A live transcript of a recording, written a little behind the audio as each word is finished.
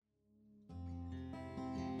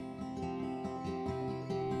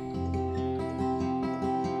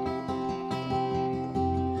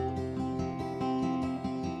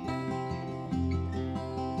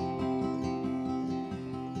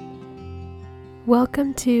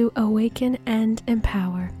Welcome to Awaken and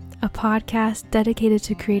Empower, a podcast dedicated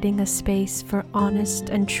to creating a space for honest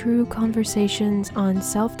and true conversations on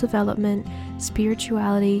self-development,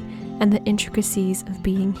 spirituality, and the intricacies of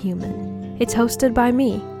being human. It's hosted by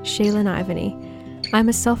me, Shaylin Ivany. I'm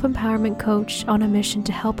a self-empowerment coach on a mission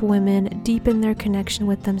to help women deepen their connection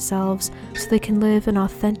with themselves so they can live an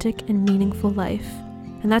authentic and meaningful life.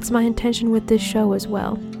 And that's my intention with this show as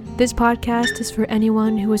well. This podcast is for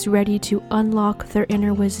anyone who is ready to unlock their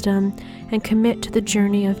inner wisdom and commit to the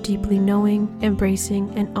journey of deeply knowing,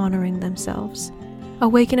 embracing, and honoring themselves.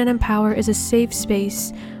 Awaken and Empower is a safe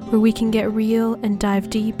space where we can get real and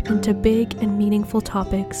dive deep into big and meaningful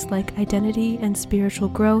topics like identity and spiritual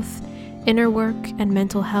growth, inner work and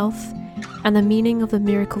mental health, and the meaning of the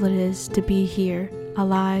miracle it is to be here,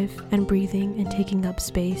 alive and breathing and taking up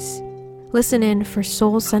space. Listen in for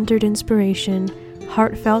soul-centered inspiration,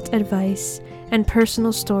 heartfelt advice, and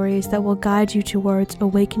personal stories that will guide you towards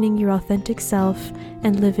awakening your authentic self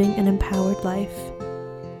and living an empowered life.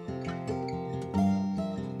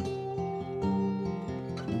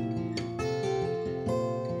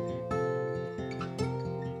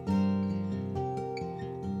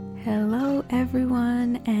 Hello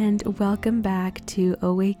everyone, and welcome back to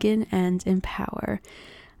Awaken and Empower.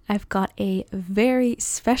 I've got a very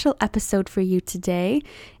special episode for you today.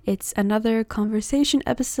 It's another conversation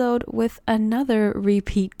episode with another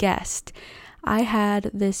repeat guest. I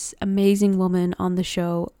had this amazing woman on the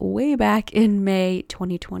show way back in May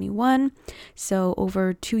 2021, so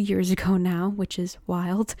over 2 years ago now, which is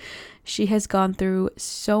wild. She has gone through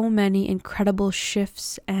so many incredible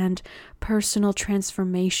shifts and personal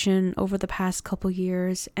transformation over the past couple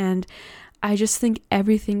years, and I just think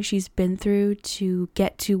everything she's been through to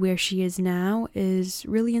get to where she is now is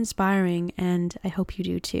really inspiring, and I hope you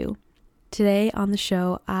do too. Today on the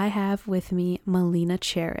show, I have with me Melina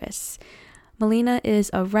Charis. Melina is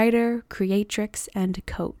a writer, creatrix, and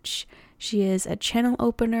coach. She is a channel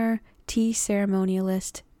opener, tea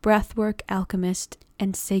ceremonialist, breathwork alchemist,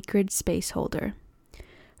 and sacred space holder.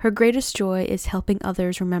 Her greatest joy is helping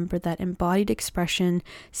others remember that embodied expression,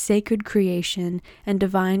 sacred creation, and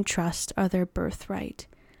divine trust are their birthright.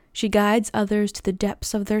 She guides others to the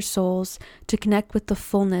depths of their souls, to connect with the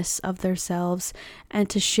fullness of their selves, and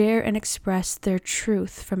to share and express their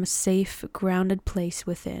truth from a safe, grounded place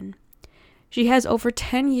within. She has over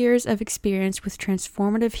 10 years of experience with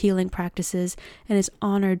transformative healing practices and is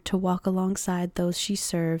honored to walk alongside those she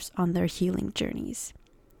serves on their healing journeys.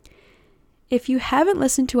 If you haven't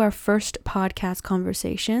listened to our first podcast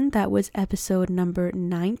conversation, that was episode number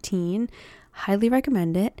 19, highly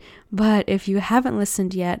recommend it. But if you haven't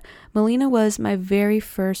listened yet, Melina was my very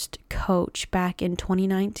first coach back in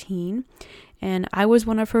 2019, and I was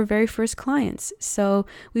one of her very first clients. So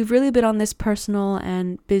we've really been on this personal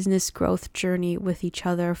and business growth journey with each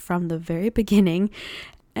other from the very beginning.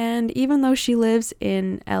 And even though she lives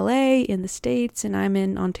in LA in the States and I'm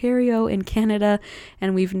in Ontario in Canada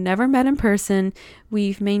and we've never met in person,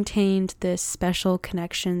 we've maintained this special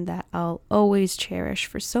connection that I'll always cherish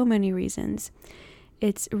for so many reasons.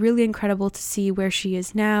 It's really incredible to see where she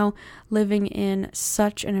is now, living in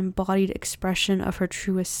such an embodied expression of her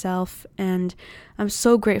truest self, and I'm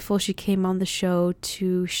so grateful she came on the show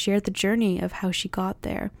to share the journey of how she got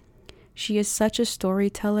there. She is such a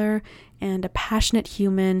storyteller and a passionate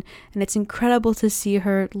human, and it's incredible to see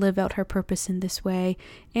her live out her purpose in this way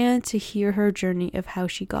and to hear her journey of how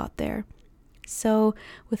she got there. So,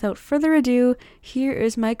 without further ado, here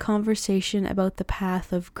is my conversation about the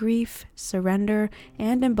path of grief, surrender,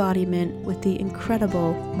 and embodiment with the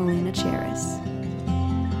incredible Melina Charis.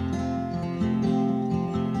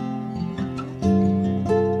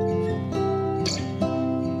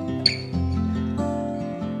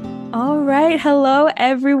 All right. Hello,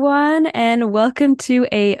 everyone, and welcome to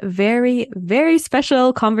a very, very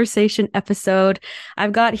special conversation episode.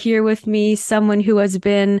 I've got here with me someone who has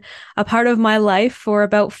been a part of my life for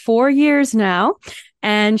about 4 years now.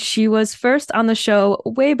 And she was first on the show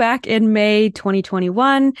way back in May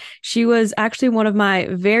 2021. She was actually one of my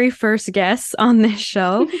very first guests on this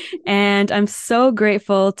show. And I'm so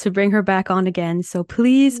grateful to bring her back on again. So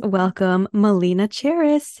please welcome Melina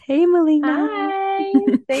Charis. Hey, Melina.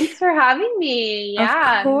 Hi, thanks for having me. Of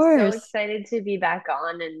Yeah, I'm so course. excited to be back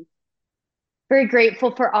on and very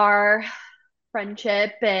grateful for our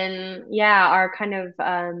friendship and yeah, our kind of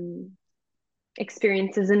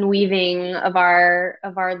experiences and weaving of our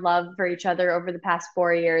love for each other over the past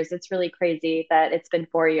 4 years. It's really crazy that it's been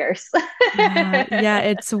 4 years. Yeah, yeah,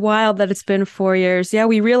 it's wild that it's been 4 years. Yeah,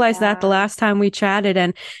 we realized that the Yeah. last time we chatted,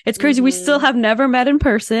 and it's crazy. We still Mm-hmm. have never met in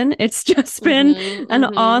person. It's just been Mm-hmm. an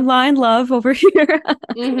Mm-hmm. online love over here.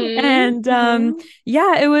 Mm-hmm. And Mm-hmm.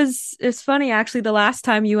 yeah, it's funny actually the last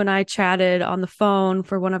time you and I chatted on the phone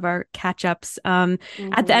for one of our catch-ups. At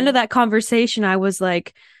the end of Mm-hmm. that conversation, I was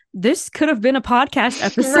like, this could have been a podcast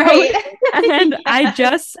episode. Right. And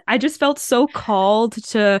Yes. I just felt so called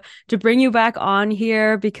to bring you back on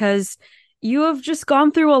here because you have just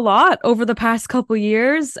gone through a lot over the past couple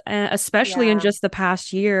years, especially in Yeah. just the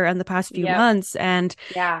past year and the past few Yep. months.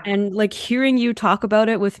 Yeah. And like hearing you talk about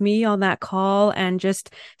it with me on that call and just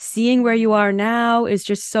seeing where you are now is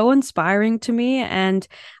just so inspiring to me. And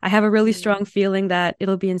I have a really Mhm. strong feeling that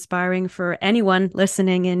it'll be inspiring for anyone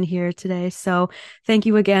listening in here today. So thank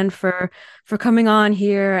you again for coming on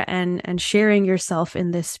here and sharing yourself in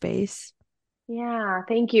this space. Yeah.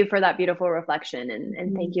 Thank you for that beautiful reflection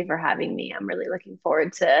and thank you Mhm. for having me. I'm really looking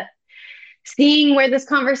forward to seeing where this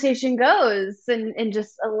conversation goes and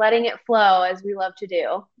just letting it flow as we love to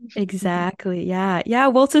do. Exactly. Yeah. Yeah.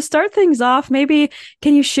 Well, to start things off, maybe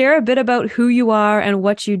can you share a bit about who you are and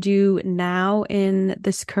what you do now in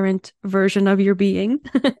this current version of your being?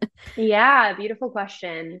 Yeah, beautiful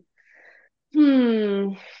question.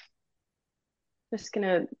 Hmm. Just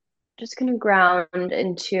gonna just gonna ground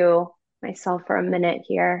into myself for a minute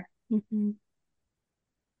here. Mhm.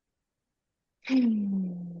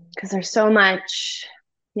 Because there's so much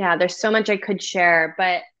I could share,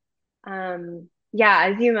 but yeah,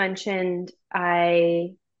 as you mentioned,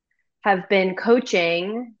 I have been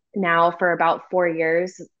coaching now for about 4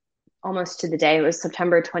 years, almost to the day. It was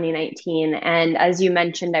September 2019. And as you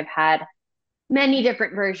mentioned, I've had many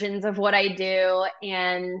different versions of what I do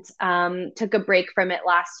and took a break from it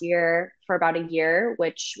last year for about a year,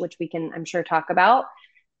 which we can, I'm sure, talk about.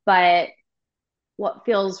 But what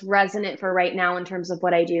feels resonant for right now in terms of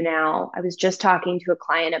what I do now, I was just talking to a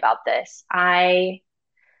client about this. I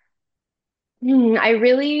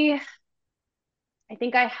really, I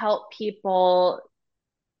think I help people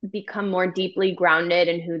become more deeply grounded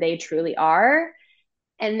in who they truly are.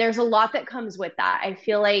 And there's a lot that comes with that. I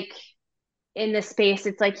feel like in this space,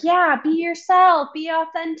 it's like, yeah, be yourself, be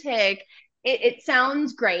authentic. It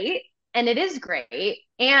sounds great and it is great.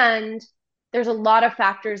 And there's a lot of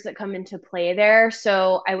factors that come into play there.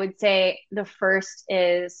 So I would say the first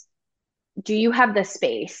is, do you have the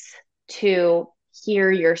space to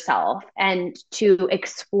hear yourself and to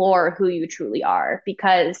explore who you truly are?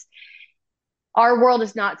 Because our world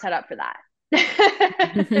is not set up for that.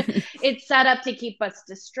 It's set up to keep us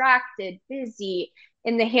distracted, busy,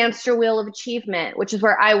 in the hamster wheel of achievement, which is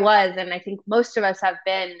where I was. And I think most of us have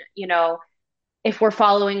been, if we're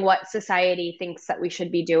following what society thinks that we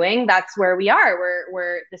should be doing, that's where we are.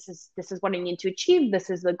 This is what I need to achieve. This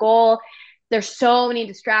is the goal. There's so many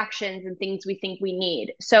distractions and things we think we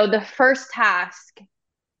need. So the first task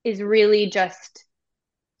is really just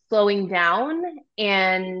slowing down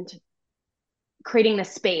and creating the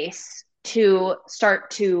space to start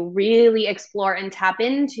to really explore and tap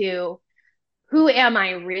into who am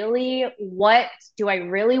I really? What do I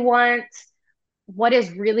really want? What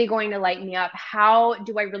is really going to light me up? How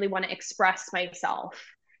do I really want to express myself?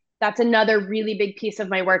 That's another really big piece of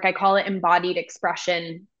my work. I call it embodied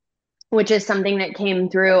expression, which is something that came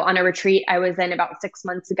through on a retreat I was in about 6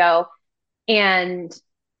 months ago. And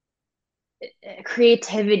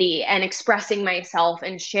creativity and expressing myself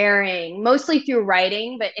and sharing, mostly through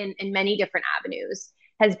writing, but in many different avenues,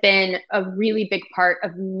 has been a really big part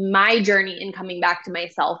of my journey in coming back to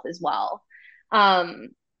myself as well. Um,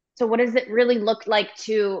 so, what does it really look like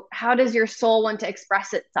to, how does your soul want to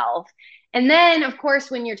express itself? And then, of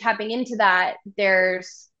course, when you're tapping into that,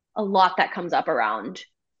 there's a lot that comes up around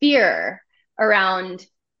fear, around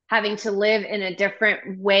having to live in a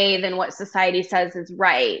different way than what society says is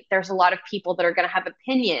right. There's a lot of people that are going to have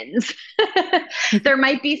opinions. There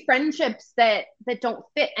might be friendships that don't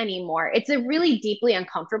fit anymore. It's a really deeply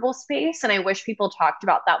uncomfortable space, and I wish people talked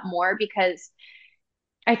about that more because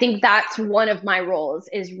I think that's one of my roles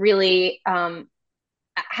is really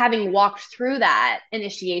having walked through that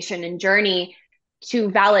initiation and journey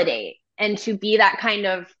to validate and to be that kind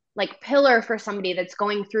of like pillar for somebody that's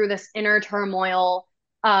going through this inner turmoil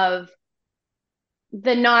of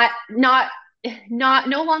the not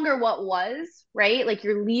no longer what was, right? Like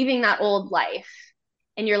you're leaving that old life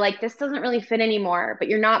and you're like, this doesn't really fit anymore, but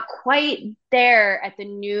you're not quite there at the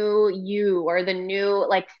new you or the new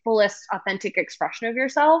like fullest authentic expression of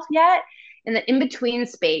yourself yet. And the in between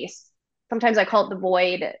space, sometimes I call it the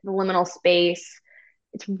void, the liminal space.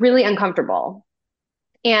 It's really uncomfortable.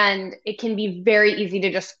 And it can be very easy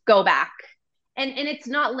to just go back. And it's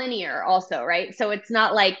not linear also, right? So it's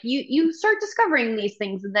not like you start discovering these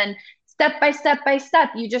things and then step by step,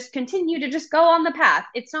 you just continue to just go on the path.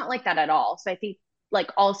 It's not like that at all. So I think like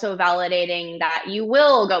also validating that you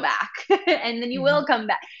will go back and then you Mhm. will come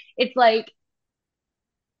back. It's like,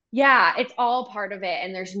 yeah, it's all part of it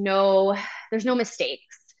and there's no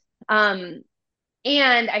mistakes. Um,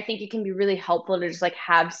 and I think it can be really helpful to just like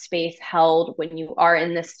have space held when you are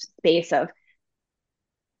in this space of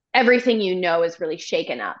everything you know is really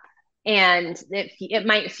shaken up. And it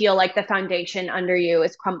might feel like the foundation under you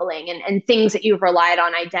is crumbling and things that you've relied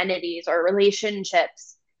on, identities or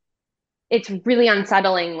relationships. It's really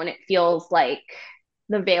unsettling when it feels like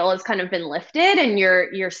the veil has kind of been lifted and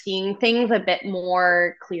you're seeing things a bit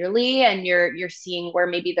more clearly and you're seeing where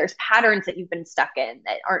maybe there's patterns that you've been stuck in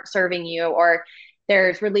that aren't serving you, or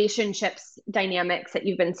there's relationships dynamics that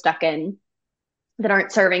you've been stuck in that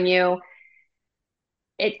aren't serving you.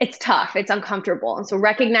 It's tough, it's uncomfortable, and so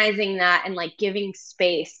recognizing that and like giving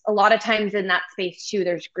space. A lot of times in that space too,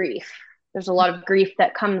 there's grief. There's a lot of grief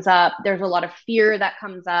that comes up, there's a lot of fear that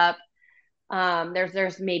comes up.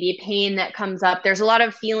 There's maybe pain that comes up. There's a lot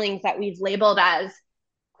of feelings that we've labeled as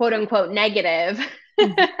quote unquote negative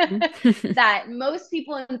Mhm. that most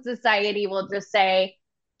people in society will just say,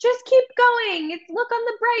 just keep going. It's look on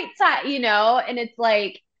the bright side, and it's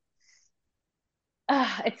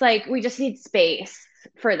like we just need space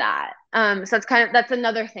for that. So that's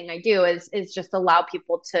another thing I do is just allow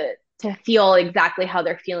people to feel exactly how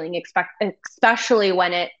they're feeling, especially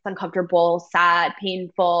when it's uncomfortable, sad,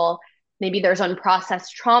 painful. Maybe there's unprocessed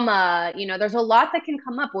trauma. There's a lot that can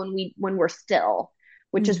come up when we're still,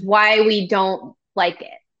 which is Mm. why we don't like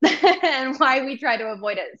it and why we try to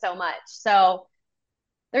avoid it so much. So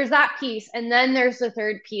there's that piece, and then there's the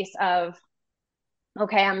third piece of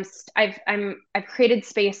okay, I've created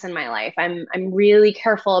space in my life. I'm really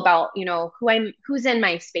careful about, who's in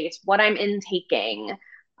my space, what I'm intaking,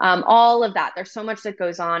 all of that. There's so much that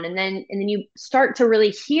goes on. And then you start to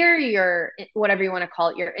really hear your, whatever you want to call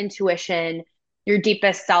it, your intuition, your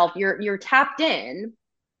deepest self. You're tapped in.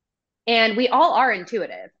 And we all are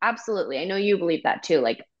intuitive. Absolutely. I know you believe that too.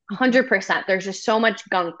 Like Mhm. 100%. There's just so much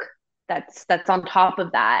gunk that's on top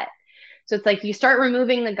of that. So it's like you start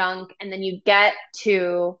removing the gunk and then you get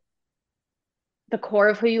to the core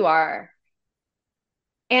of who you are.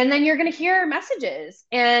 And then you're going to hear messages.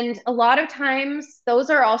 And a lot of times those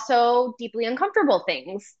are also deeply uncomfortable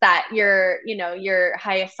things that your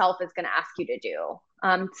highest self is going to ask you to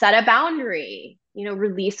do. Set a boundary,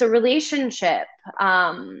 release a relationship,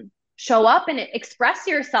 show up and express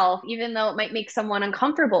yourself, even though it might make someone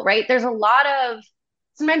uncomfortable, right? There's a lot of,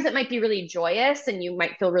 sometimes it might be really joyous and you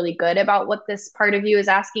might feel really good about what this part of you is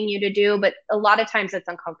asking you to do, but a lot of times it's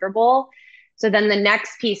uncomfortable. So then the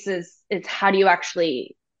next piece is how do you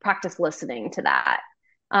actually practice listening to that?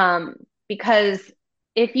 Because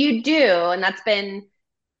if you do, and that's been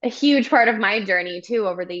a huge part of my journey too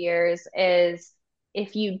over the years, is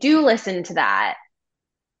if you do listen to that,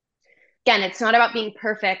 again, it's not about being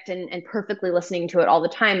perfect and perfectly listening to it all the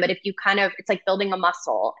time, but if you it's like building a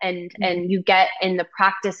muscle and Mhm. you get in the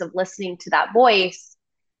practice of listening to that voice,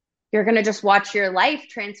 you're going to just watch your life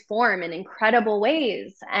transform in incredible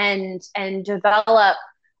ways and develop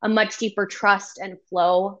a much deeper trust and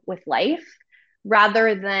flow with life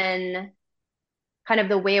rather than kind of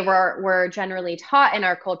the way we're generally taught in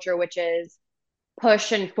our culture, which is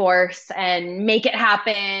push and force and make it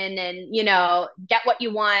happen and get what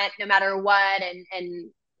you want no matter what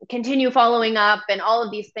and continue following up and all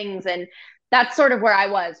of these things. And that's sort of where I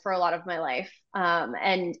was for a lot of my life.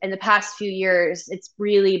 And in the past few years it's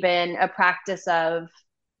really been a practice of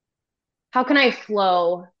how can I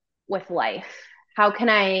flow with life, how can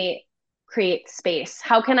I create space,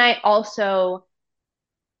 how can I also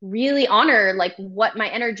really honor like what my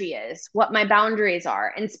energy is, what my boundaries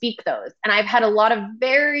are, and speak those. And I've had a lot of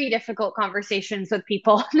very difficult conversations with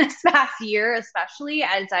people this past year, especially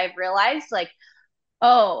as I've realized like,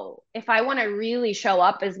 oh, if I want to really show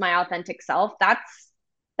up as my authentic self, that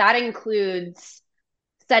includes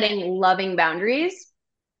setting loving boundaries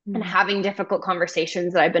and Mhm. having difficult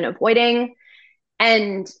conversations that I've been avoiding.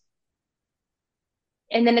 And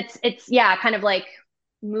then it's yeah, kind of like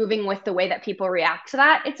moving with the way that people react to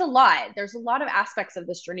that. It's a lot. There's a lot of aspects of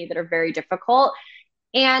this journey that are very difficult.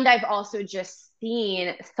 And I've also just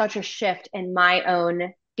seen such a shift in my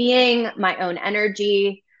own being, my own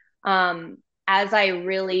energy, as I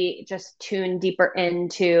really just tune deeper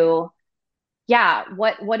into yeah,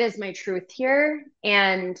 what is my truth here?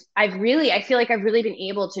 And I feel like I've really been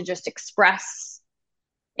able to just express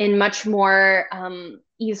in much more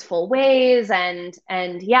easeful ways. And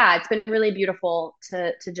yeah, it's been really beautiful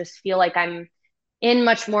to just feel like I'm in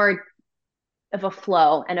much more of a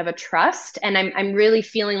flow and of a trust. And I'm really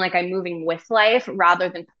feeling like I'm moving with life rather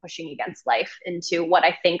than pushing against life into what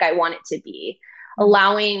I think I want it to be,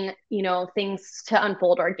 allowing, things to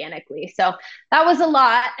unfold organically. So that was a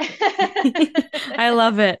lot. I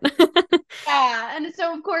love it. Yeah. And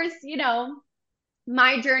so of course,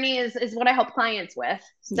 my journey is what I help clients with.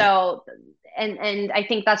 Yeah. So and I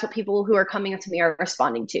think that's what people who are coming to me are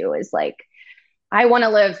responding to is like, I want to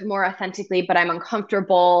live more authentically, but I'm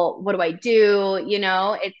uncomfortable. What do I do?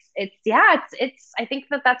 It's I think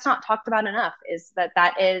that's not talked about enough is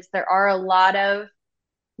there are a lot of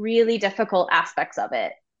really difficult aspects of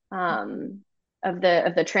it. Of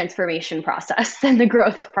the transformation process and the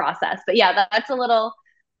growth process. But yeah, that's a little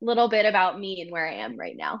bit about me and where I am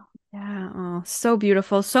right now. Yeah, oh, so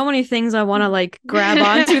beautiful. So many things I want to like grab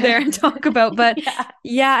onto there and talk about. But Yeah.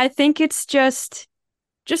 yeah, I think it's just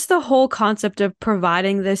the whole concept of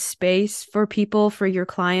providing this space for people, for your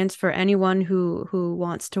clients, for anyone who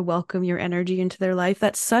wants to welcome your energy into their life.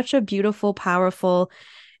 That's such a beautiful, powerful,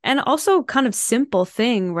 and also kind of simple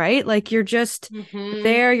thing, right? Like you're just Mm-hmm.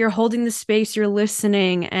 there, you're holding the space, you're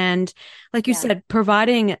listening, and like you Yeah. said,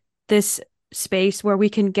 providing this space where we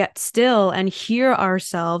can get still and hear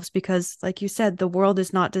ourselves because like you said, the world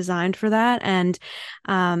is not designed for that. And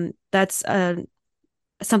that's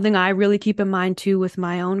something I really keep in mind too with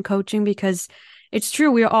my own coaching because it's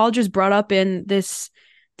true. We're all just brought up in these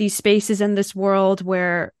spaces in this world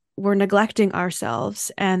where we're neglecting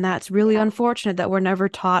ourselves. And that's really Yeah. unfortunate that we're never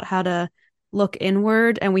taught how to look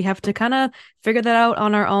inward and we have to kind of figure that out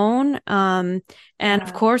on our own. And of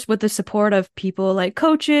Yeah. course, with the support of people like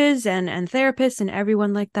coaches and therapists and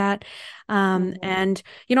everyone like that. Mm-hmm. And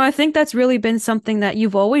I think that's really been something that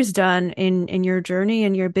you've always done in your journey,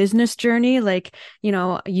 in your business journey. Like,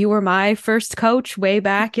 you were my first coach way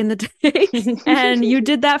back in the day, and you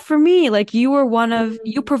did that for me. Like, you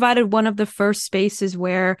Mm, provided one of the first spaces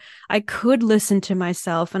where I could listen to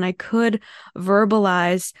myself and I could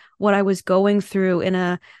verbalize what I was going through in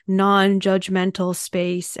a non-judgmental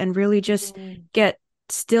space and really just mm, get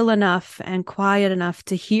still enough and quiet enough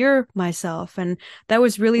to hear myself. And that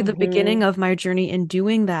was really the beginning mhm, of my journey in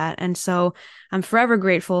doing that. And so I'm forever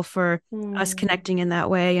grateful for us mm, connecting in that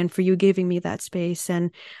way and for you giving me that space.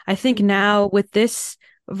 And I think mm, now with this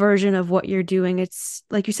version of what you're doing, it's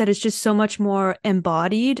like you said, it's just so much more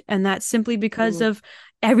embodied. And that's simply because mm, of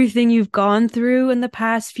everything you've gone through in the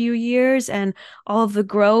past few years and all of the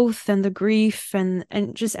growth and the grief and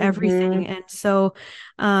just everything. mhm, And so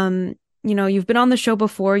you've been on the show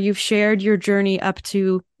before, you've shared your journey up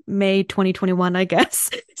to May 2021, I guess.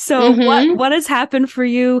 So mhm, what has happened for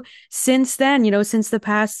you since then, since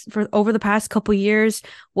for over the past couple years,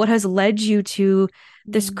 what has led you to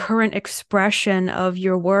this mm. current expression of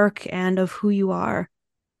your work and of who you are?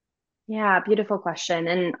 Yeah, beautiful question.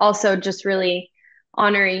 And also just really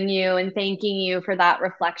honoring you and thanking you for that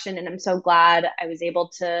reflection. And I'm so glad I was able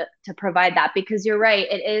to provide that because you're right,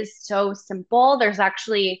 it is so simple. There's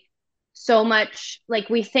actually so much like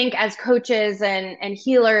we think as coaches and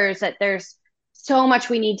healers that there's so much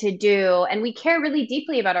we need to do and we care really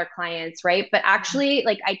deeply about our clients, right? But actually,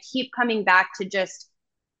 like I keep coming back to just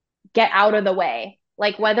get out of the way.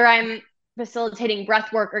 Like whether I'm facilitating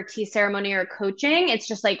breath work or tea ceremony or coaching, it's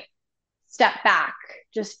just like step back,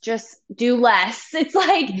 just do less.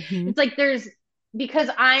 Mm-hmm. It's like there's because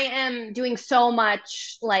I am doing so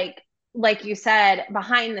much like you said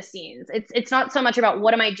behind the scenes. It's not so much about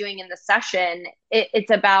what am I doing in the session.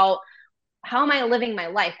 It's about how am I living my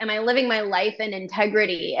life? Am I living my life in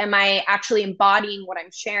integrity? Am I actually embodying what I'm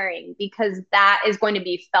sharing? Because that is going to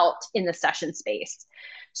be felt in the session space.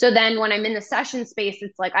 So then when I'm in the session space,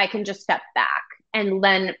 it's like I can just step back and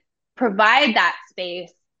then provide that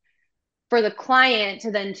space for the client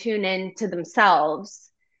to then tune in to themselves.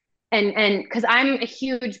 And because I'm a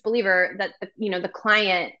huge believer that the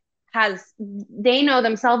client they know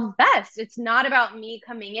themselves best. It's not about me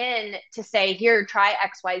coming in to say, here, try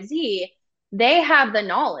XYZ. They have the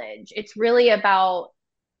knowledge. It's really about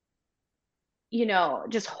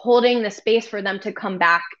just holding the space for them to come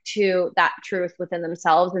back to that truth within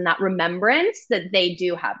themselves and that remembrance that they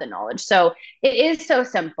do have the knowledge. So it is so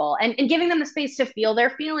simple and giving them the space to feel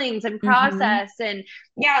their feelings and Mm-hmm. process. And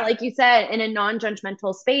yeah, like you said, in a non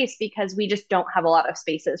judgmental space, because we just don't have a lot of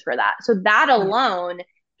spaces for that. So that Yeah. alone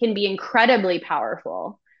can be incredibly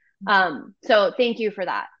powerful. So thank you for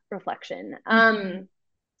that reflection.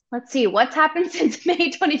 Mm-hmm. let's see, what's happened since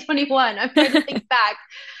May 2021? I'm trying to think back.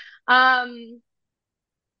 Um,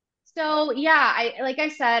 so yeah, like I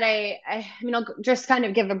said, I'll just kind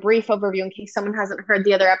of give a brief overview in case someone hasn't heard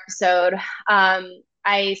the other episode.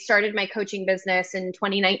 I started my coaching business in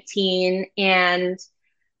 2019, and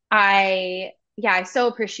I so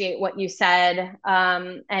appreciate what you said.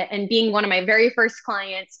 And being one of my very first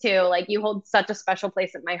clients too, like you hold such a special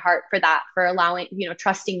place in my heart for that, for allowing,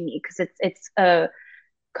 trusting me, because it's a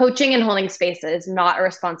coaching and holding space is not a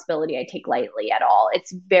responsibility I take lightly at all.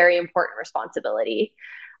 It's very important responsibility.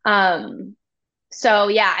 Um, so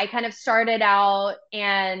yeah, I kind of started out,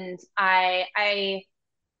 and I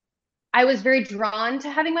was very drawn to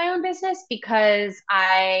having my own business because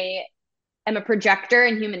I am a projector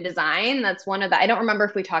in human design. That's one of the, I don't remember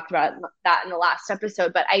if we talked about that in the last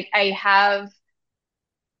episode, but I have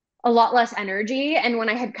a lot less energy. And when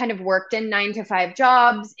I had kind of worked in 9 to 5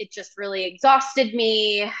 jobs, it just really exhausted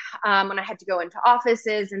me when I had to go into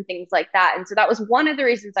offices and things like that. And so that was one of the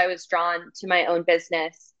reasons I was drawn to my own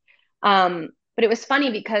business. But it was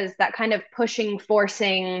funny because that kind of pushing,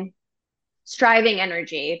 forcing, striving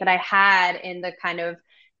energy that I had in the kind of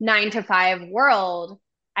 9 to 5 world,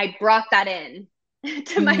 I brought that in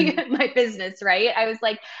to Mm, my business, right? I was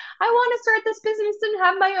like, I want to start this business and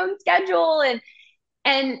have my own schedule,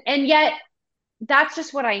 and yet that's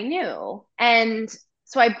just what I knew. And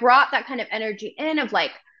so I brought that kind of energy in of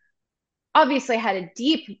like, obviously I had a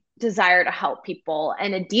deep desire to help people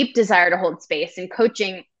and a deep desire to hold space, and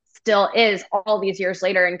coaching still is all these years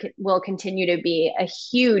later and will continue to be a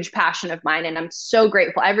huge passion of mine. And I'm so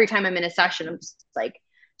grateful every time I'm in a session. I'm just like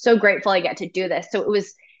so grateful I get to do this. So it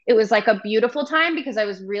was like a beautiful time because I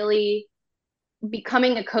was really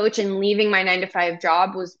becoming a coach, and leaving my 9 to 5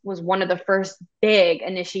 job was one of the first big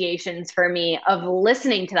initiations for me of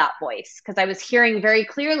listening to that voice, because I was hearing very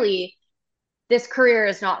clearly this career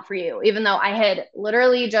is not for you, even though I had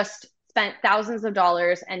literally just spent thousands of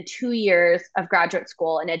dollars and 2 years of graduate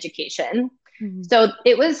school and education. mm, So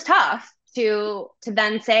it was tough to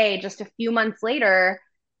then say just a few months later,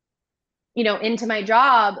 into my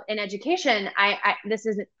job in education, I this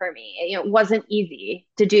isn't for me. It wasn't easy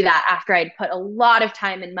to do that after I'd put a lot of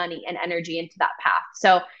time and money and energy into that path.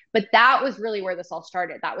 So, but that was really where this all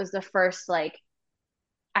started. That was the first, like,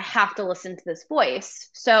 I have to listen to this voice.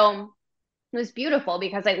 So it was beautiful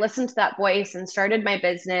because I listened to that voice and started my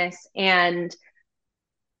business, and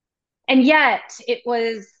yet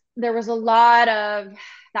there was a lot of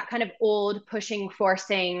that kind of old pushing,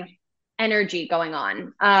 forcing energy going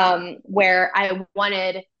on, where I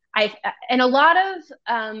wanted, I and a lot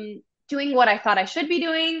of doing what I thought I should be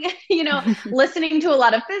doing, listening to a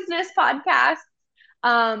lot of business podcasts,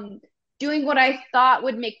 um, doing what I thought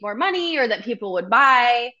would make more money or that people would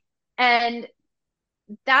buy. And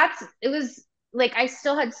it was like I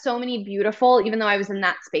still had so many beautiful, even though I was in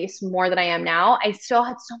that space more than I am now, I still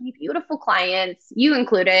had so many beautiful clients, you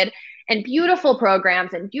included, and beautiful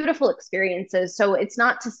programs and beautiful experiences. So it's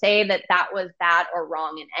not to say that that was bad or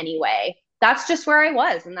wrong in any way. That's just where I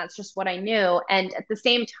was, and that's just what I knew. And at the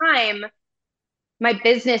same time, my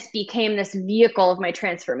business became this vehicle of my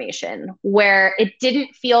transformation, where it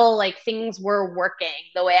didn't feel like things were working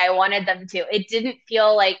the way I wanted them to. It didn't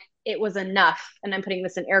feel like it was enough. And I'm putting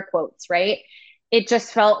this in air quotes, right? It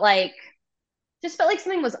just felt like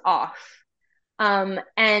something was off.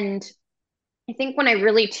 And I think when I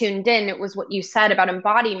really tuned in, it was what you said about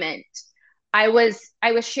embodiment. I was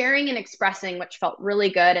sharing and expressing, which felt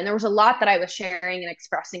really good. And there was a lot that I was sharing and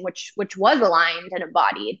expressing, which was aligned and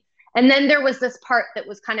embodied. And then there was this part that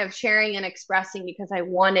was kind of sharing and expressing because I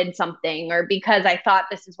wanted something, or because I thought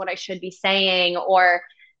this is what I should be saying, or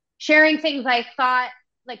sharing things I thought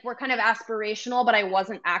like were kind of aspirational, but I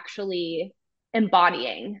wasn't actually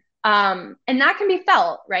embodying. And that can be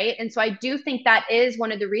felt, right? And so I do think that is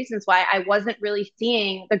one of the reasons why I wasn't really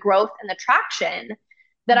seeing the growth and the traction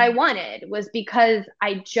that I mm, wanted, was because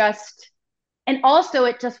and also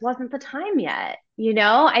it just wasn't the time yet.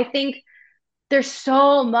 I think there's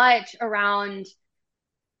so much around.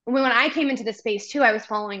 When I came into the space too, I was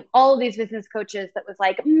following all of these business coaches that was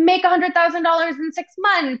like, make $100,000 in 6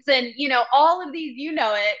 months. And, all of these,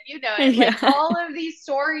 like yeah. all of these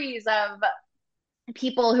stories of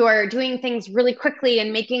people who are doing things really quickly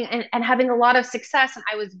and making and having a lot of success. And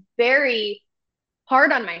I was very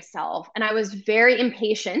hard on myself, and I was very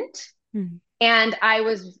impatient. Mm, And I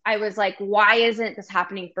was like, why isn't this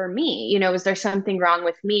happening for me? Is there something wrong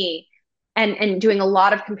with me? And doing a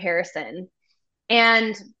lot of comparison.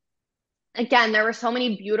 And again, there were so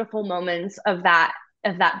many beautiful moments of that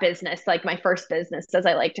of that business, like my first business, as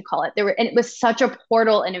I like to call it. And it was such a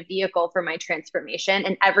portal and a vehicle for my transformation,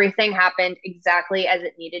 and everything happened exactly as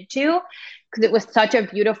it needed to, because it was such a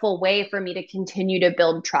beautiful way for me to continue to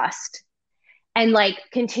build trust and like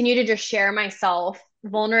continue to just share myself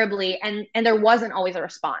vulnerably. And there wasn't always a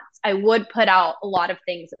response. I would put out a lot of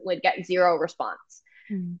things that would get zero response.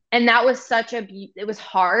 Mm. And that was it was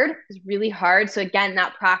hard. It was really hard. So again,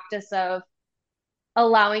 that practice of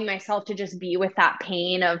allowing myself to just be with that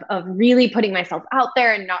pain of really putting myself out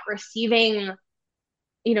there and not receiving,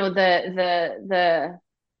 the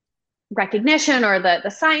recognition or the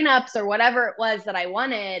signups or whatever it was that I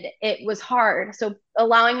wanted, it was hard. So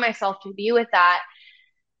allowing myself to be with that.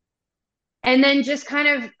 And then just kind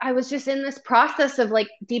of, I was just in this process of like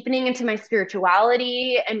deepening into my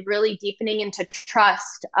spirituality and really deepening into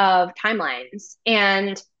trust of timelines.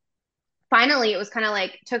 And finally, it was kind of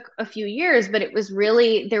like, took a few years, but it was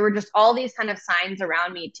really, there were just all these kind of signs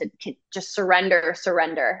around me to just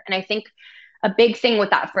surrender. And I think a big thing with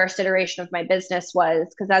that first iteration of my business was,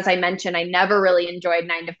 because as I mentioned, I never really enjoyed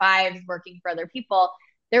 9 to 5s working for other people.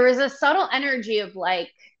 There was a subtle energy of like,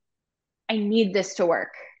 I need this to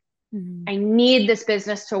work. Mm. I need this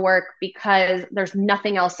business to work because there's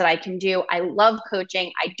nothing else that I can do. I love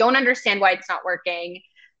coaching. I don't understand why it's not working.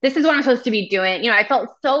 This is what I'm supposed to be doing. I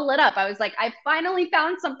felt so lit up. I was like, I finally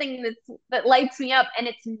found something that lights me up, and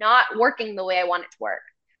it's not working the way I want it to work.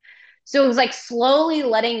 So it was like slowly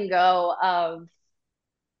letting go of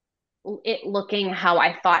it looking how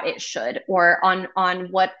I thought it should, or on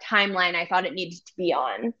what timeline I thought it needed to be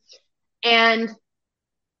on. And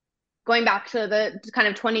going back to the kind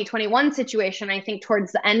of 2021 situation, I think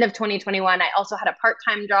towards the end of 2021, I also had a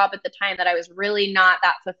part-time job at the time that I was really not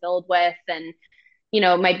that fulfilled with. And,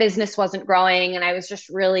 my business wasn't growing. And I was just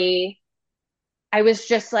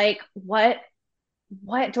like, what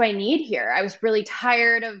do I need here? I was really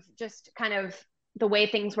tired of just kind of the way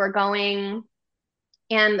things were going.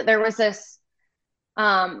 And there was this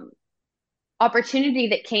opportunity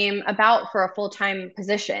that came about for a full-time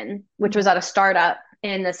position, which was at a startup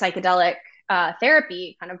in the psychedelic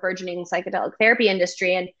therapy, kind of burgeoning psychedelic therapy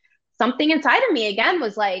industry. And something inside of me again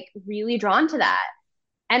was like really drawn to that.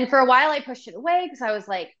 And for a while I pushed it away because I was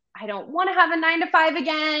like, I don't want to have a 9 to 5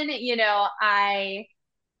 again. I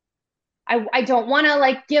don't want to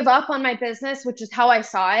like give up on my business, which is how I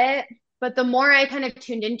saw it. But the more I kind of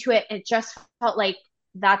tuned into it, it just felt like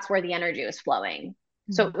that's where the energy was flowing.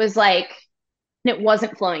 So it was like, and it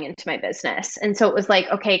wasn't flowing into my business. And so it was like,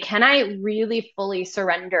 okay, can I really fully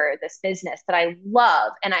surrender this business that I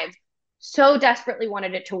love and I've so desperately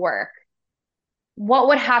wanted it to work? What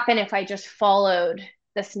would happen if I just followed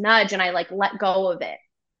this nudge and I like let go of it?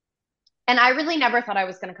 And I really never thought I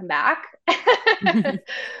was going to come back.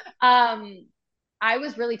 I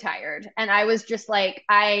was really tired, and I was just like,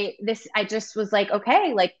 I just was like,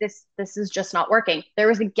 okay, like this is just not working. There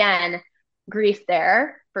was again grief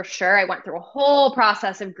there for sure. I went through a whole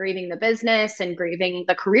process of grieving the business and grieving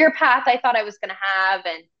the career path I thought I was going to have,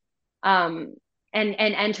 and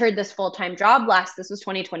entered this full-time job this was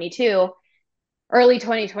 2022, early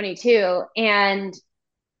 2022, and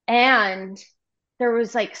there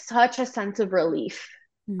was like such a sense of relief,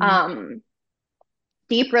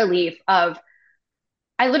 deep relief of,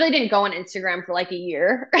 I literally didn't go on Instagram for like a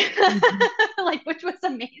year, like, which was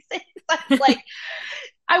amazing. Like,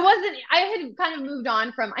 I had kind of moved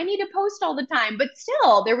on from, I need to post all the time, but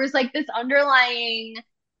still there was like this underlying,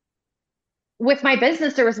 with my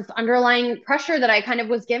business, there was this underlying pressure that I kind of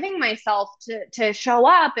was giving myself to show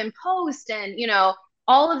up and post and,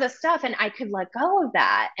 all of this stuff. And I could let go of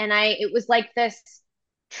that. And it was like this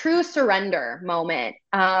true surrender moment,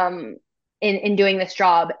 in doing this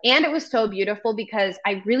job. And it was so beautiful because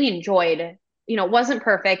I really enjoyed, it wasn't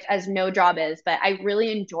perfect, as no job is, but I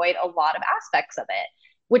really enjoyed a lot of aspects of it,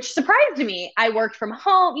 which surprised me. I worked from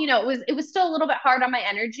home. It was still a little bit hard on my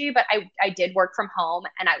energy, but I did work from home,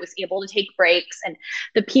 and I was able to take breaks, and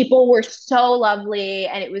the people were so lovely,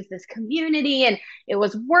 and it was this community, and it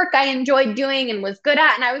was work I enjoyed doing and was good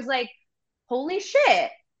at. And I was like, holy shit,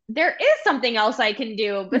 there is something else I can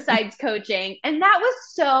do besides coaching. And that was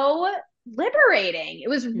so liberating. It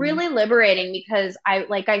was really liberating because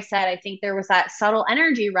like I said, I think there was that subtle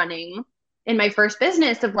energy running in my first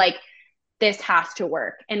business of like, this has to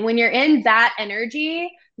work. And when you're in that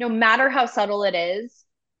energy, no matter how subtle it is,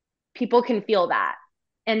 people can feel that.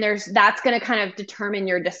 And that's going to kind of determine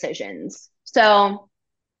your decisions. So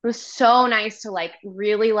it was so nice to like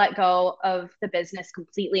really let go of the business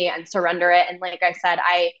completely and surrender it. And like I said,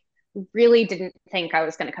 I really didn't think I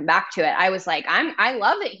was going to come back to it. I was like, I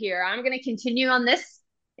love it here. I'm going to continue in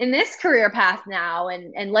this career path now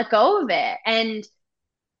and let go of it. And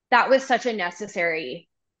that was such a necessary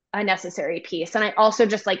piece. And I also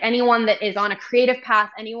just like anyone that is on a creative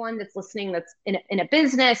path, anyone that's listening that's in a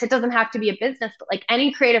business, it doesn't have to be a business, but like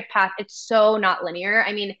any creative path, it's so not linear.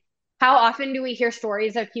 I mean, how often do we hear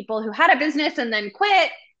stories of people who had a business and then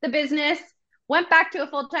quit the business, went back to a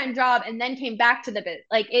full-time job, and then came back to the business?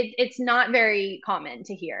 Like it's not very common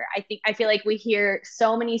to hear. I feel like we hear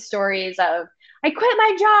so many stories of I quit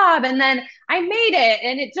my job and then I made it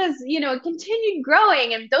and it just, it continued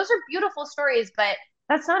growing. And those are beautiful stories, but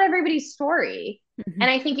that's not everybody's story. Mhm. And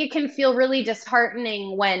I think it can feel really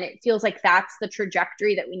disheartening when it feels like that's the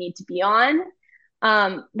trajectory that we need to be on.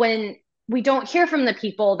 When we don't hear from the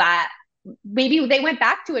people that maybe they went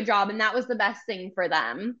back to a job and that was the best thing for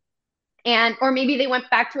them. And, or maybe they went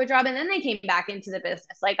back to a job and then they came back into the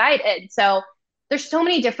business like I did. So there's so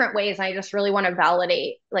many different ways. I just really want to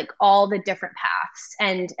validate like all the different paths.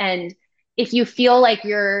 And if you feel like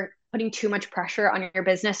you're putting too much pressure on your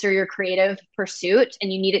business or your creative pursuit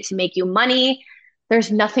and you need it to make you money,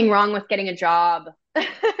 there's nothing wrong with getting a job. I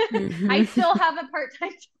Mhm. still have a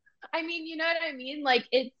part-time job. I mean, you know what I mean? Like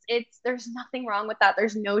there's nothing wrong with that.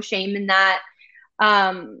 There's no shame in that.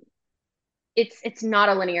 Um, it's not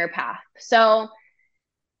a linear path. So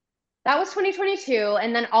that was 2022.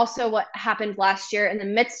 And then also what happened last year in the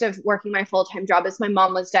midst of working my full-time job is my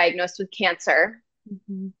mom was diagnosed with cancer.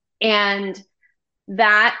 Mhm. And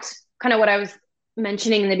that kind of what I was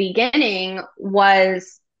mentioning in the beginning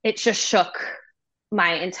was it just shook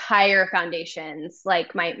my entire foundations,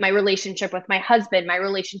 like my relationship with my husband, my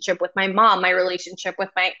relationship with my mom, my relationship with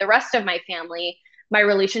the rest of my family, my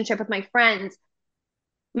relationship with my friends,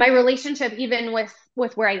 my relationship even with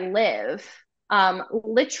where I live.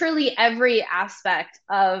 Literally every aspect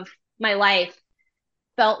of my life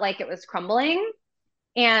felt like it was crumbling.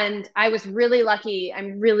 And I was really lucky.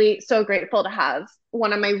 I'm really so grateful to have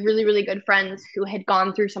one of my really, really good friends who had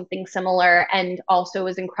gone through something similar and also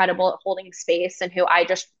was incredible at holding space and who I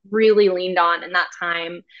just really leaned on in that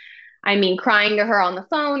time. I mean, crying to her on the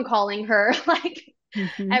phone, calling her like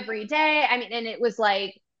Mhm. every day. I mean, and it was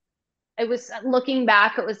looking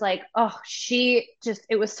back, it was like, oh,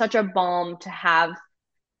 it was such a balm to have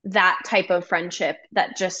that type of friendship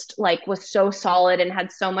that just like was so solid and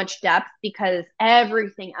had so much depth because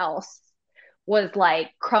everything else was like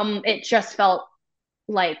it just felt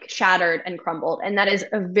like shattered and crumbled. And that is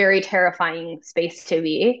a very terrifying space to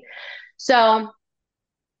be. So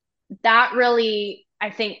that really, I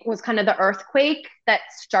think, was kind of the earthquake that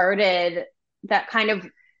started that kind of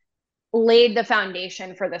laid the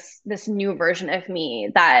foundation for this new version of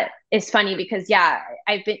me that is funny because yeah,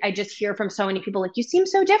 I just hear from so many people like you seem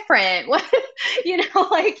so different. What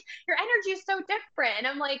like your energy is so different. And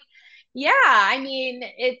I'm like, yeah, I mean,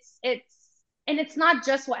 it's and it's not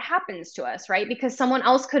just what happens to us, right? Because someone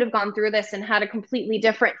else could have gone through this and had a completely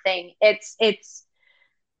different thing. It's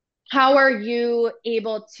how are you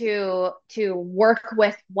able to work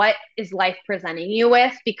with what is life presenting you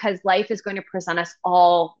with, because life is going to present us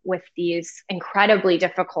all with these incredibly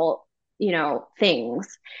difficult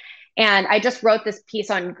things. And I just wrote this piece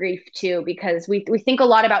on grief too because we think a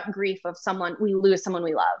lot about grief of someone we lose, someone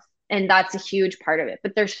we love, and that's a huge part of it,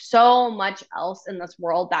 but there's so much else in this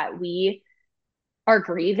world that we are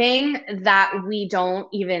grieving that we don't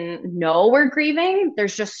even know we're grieving.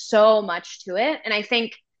 There's just so much to it. And I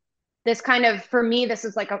think this kind of, for me, this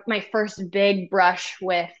is like my first big brush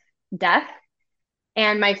with death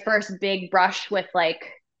and my first big brush with like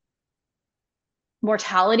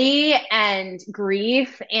mortality and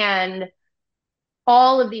grief and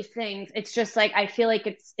all of these things. It's just like I feel like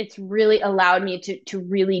it's really allowed me to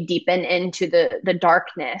really deepen into the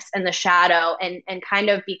darkness and the shadow and kind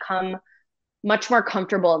of become much more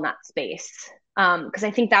comfortable in that space. Because I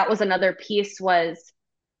think that was another piece was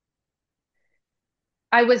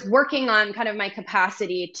I was working on kind of my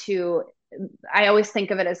capacity to, I always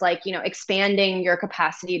think of it as like, expanding your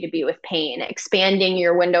capacity to be with pain, expanding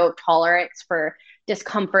your window of tolerance for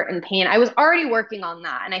discomfort and pain. I was already working on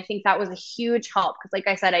that. And I think that was a huge help because, like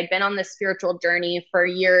I said, I'd been on this spiritual journey for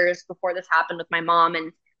years before this happened with my mom.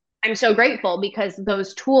 And I'm so grateful because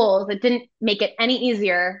those tools, it didn't make it any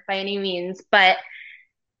easier by any means, but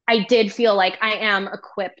I did feel like I am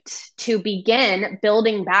equipped to begin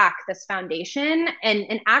building back this foundation.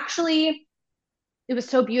 And actually, it was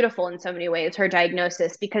so beautiful in so many ways, her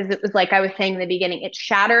diagnosis, because it was like I was saying in the beginning, it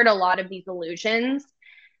shattered a lot of these illusions,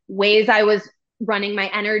 ways I was running my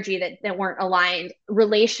energy that weren't aligned,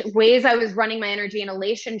 ways I was running my energy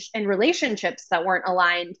in relationships that weren't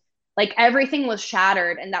aligned. Like everything was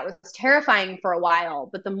shattered, and that was terrifying for a while.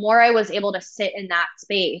 But the more I was able to sit in that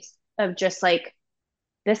space of just like,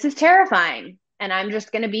 this is terrifying, and I'm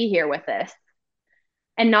just going to be here with this.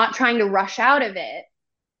 and not trying to rush out of it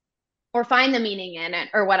or find the meaning in it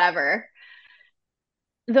or whatever,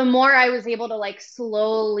 the more I was able to like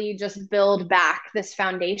slowly just build back this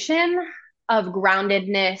foundation of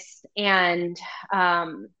groundedness and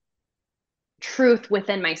um, truth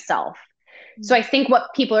within myself. So I think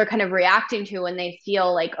what people are kind of reacting to when they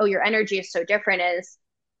feel like, oh, your energy is so different is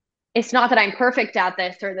it's not that I'm perfect at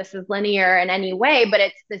this or this is linear in any way, but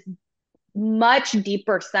it's this much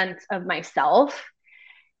deeper sense of myself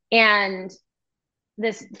and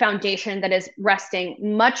this foundation that is resting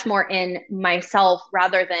much more in myself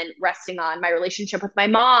rather than resting on my relationship with my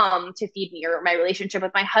mom to feed me or my relationship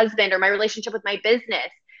with my husband or my relationship with my business.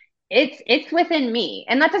 It's within me.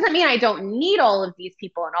 And that doesn't mean I don't need all of these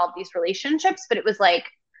people and all of these relationships, but it was like,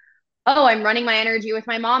 oh, I'm running my energy with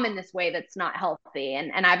my mom in this way that's not healthy.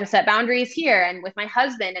 And I have to set boundaries here and with my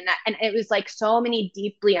husband. And it was like so many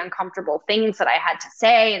deeply uncomfortable things that I had to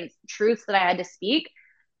say and truths that I had to speak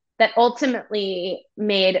that ultimately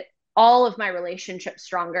made all of my relationships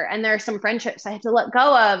stronger. And there are some friendships I had to let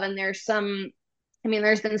go of. And there's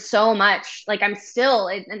been so much, like I'm still,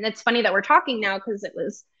 and it's funny that we're talking now because it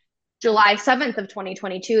was July 7th of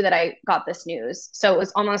 2022 that I got this news. So it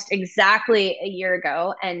was almost exactly a year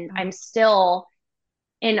ago. And I'm still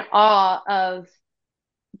in awe of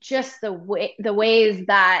just the ways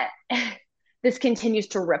that this continues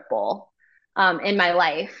to ripple in my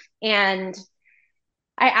life. And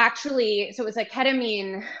so it was a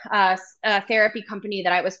ketamine therapy company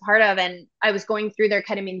that I was part of, and I was going through their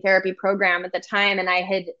ketamine therapy program at the time, and I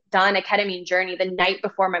had done a ketamine journey the night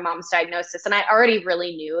before my mom's diagnosis, and I already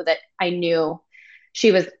really knew that I knew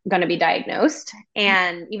she was going to be diagnosed,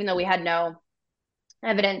 and even though we had no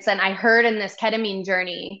evidence, and I heard in this ketamine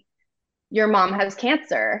journey, your mom has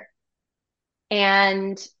cancer,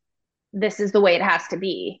 and this is the way it has to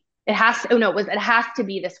be. It has to, oh no, it has to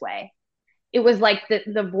be this way. It was like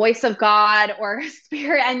the voice of God or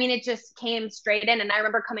spirit. I mean, it just came straight in. And I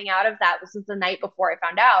remember coming out of that. This was the night before I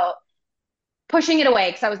found out, pushing it away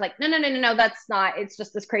because I was like, no, that's not. It's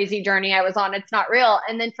just this crazy journey I was on. It's not real.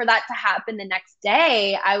 And then for that to happen the next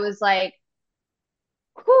day, I was like,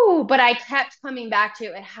 whew. But I kept coming back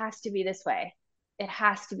to it has to be this way. It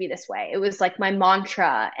has to be this way. It was like my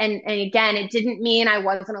mantra. And again, it didn't mean I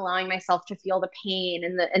wasn't allowing myself to feel the pain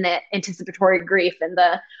and the anticipatory grief and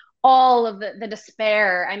the all of the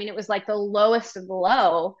despair. I mean, it was like the lowest of the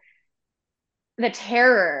low, the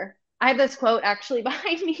terror. I have this quote actually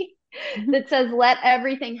behind me that says, let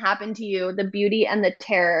everything happen to you, the beauty and the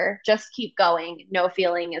terror. Just keep going. No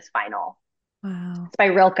feeling is final. Wow. It's by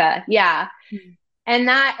Rilke. Yeah. And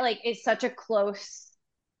that like is such a close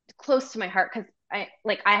to my heart because I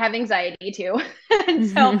have anxiety too. And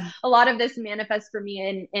so a lot of this manifests for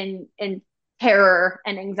me in terror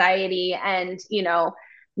and anxiety and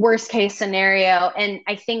worst case scenario. And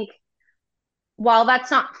I think while that's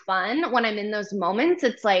not fun when I'm in those moments,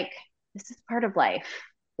 it's like this is part of life.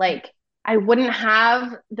 Like I wouldn't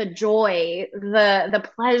have the joy, the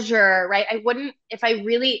pleasure, right? I wouldn't if I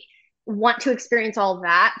really want to experience all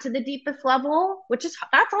that to the deepest level, which is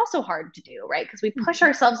that's also hard to do, right? Because we push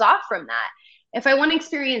ourselves off from that. If I want to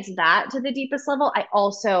experience that to the deepest level, I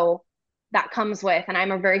also that comes with, and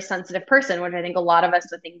I'm a very sensitive person, which I think a lot of us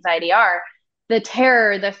with anxiety are, the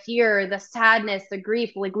terror, the fear, the sadness, the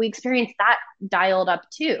grief, like we experience that dialed up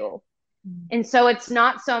too. And so it's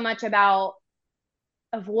not so much about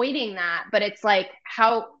avoiding that, but it's like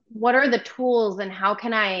what are the tools and how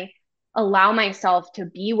can I allow myself to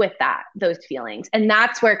be with those feelings? And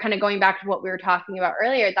that's where kind of going back to what we were talking about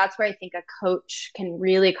earlier, that's where I think a coach can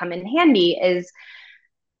really come in handy is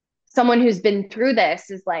someone who's been through this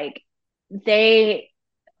is like they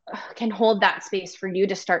can hold that space for you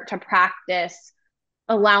to start to practice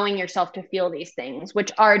allowing yourself to feel these things,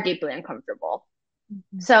 which are deeply uncomfortable.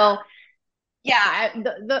 So yeah,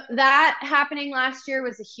 that happening last year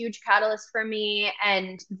was a huge catalyst for me.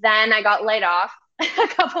 And then I got laid off a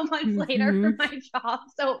couple months later from my job.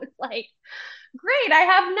 So it was like, great, I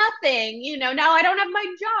have nothing, now I don't have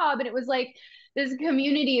my job. And it was like this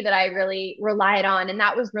community that I really relied on. And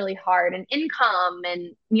that was really hard. And income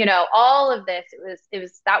and, all of this,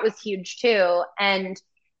 that was huge too. And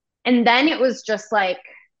then it was just like,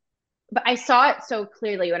 but I saw it so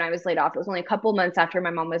clearly when I was laid off. It was only a couple months after my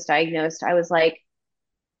mom was diagnosed. I was like,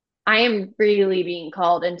 I am really being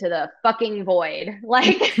called into the fucking void.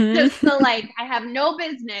 Like, just the like, I have no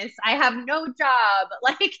business. I have no job.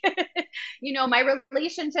 Like, my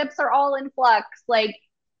relationships are all in flux. Like,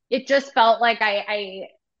 it just felt like I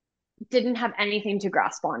didn't have anything to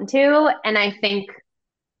grasp onto. And I think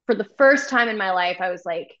for the first time in my life, I was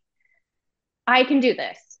like, I can do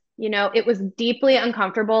this. It was deeply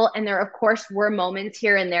uncomfortable. And there, of course, were moments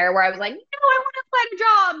here and there where I was like, no, I want to find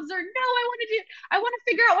jobs, or no, I want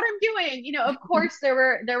to figure out what I'm doing. Of course, there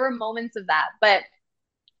were moments of that. But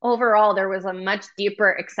overall, there was a much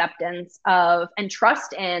deeper acceptance of and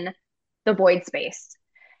trust in the void space.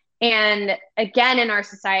 And again, in our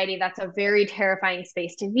society, that's a very terrifying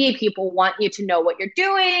space to be. People want you to know what you're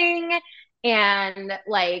doing, and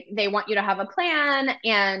like they want you to have a plan.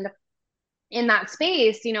 And in that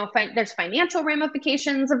space, there's financial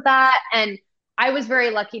ramifications of that. And I was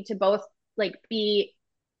very lucky to both like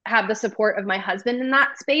have the support of my husband in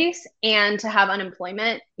that space and to have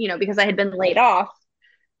unemployment, because I had been laid off.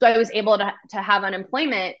 So I was able to have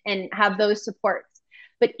unemployment and have those supports.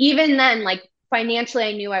 But even then, like financially,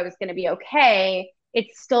 I knew I was going to be okay.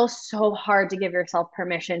 It's still so hard to give yourself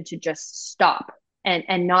permission to just stop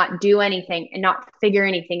and not do anything and not figure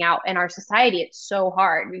anything out. In our society, it's so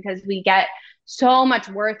hard because we get so much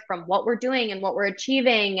worth from what we're doing and what we're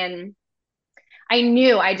achieving. And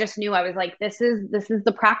I just knew I was like, this is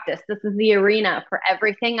the practice. This is the arena for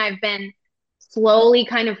everything I've been slowly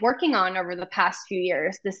kind of working on over the past few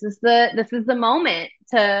years. This is the moment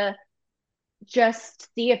to just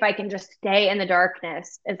see if I can just stay in the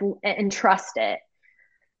darkness and trust it.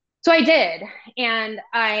 So I did. And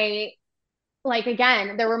I, like,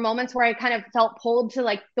 again, there were moments where I kind of felt pulled to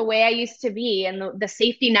like the way I used to be and the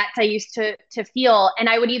safety nets I used to feel. And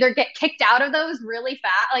I would either get kicked out of those really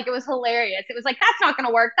fast. Like it was hilarious. It was like, that's not going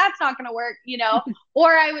to work. That's not going to work.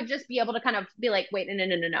 Or I would just be able to kind of be like, wait,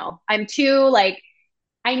 no. I'm too like,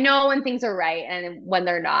 I know when things are right and when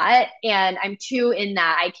they're not. And I'm too in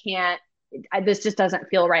that. This just doesn't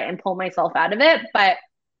feel right, and pull myself out of it. But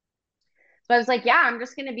so I was like, yeah, I'm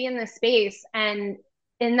just going to be in this space. And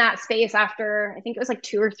in that space, after I think it was like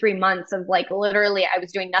 2 or 3 months of like literally, I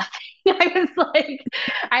was doing nothing. I was like,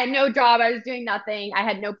 I had no job. I was doing nothing. I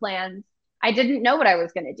had no plans. I didn't know what I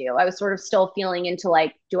was going to do. I was sort of still feeling into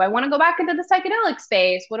like, do I want to go back into the psychedelic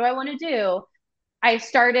space? What do I want to do? I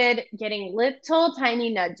started getting little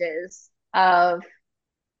tiny nudges of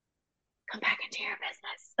come back into your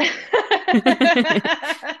business.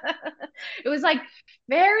 It was like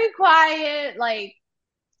very quiet, like,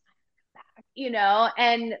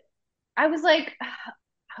 and I was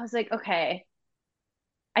like, okay.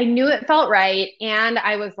 I knew it felt right. And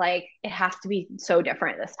I was like, it has to be so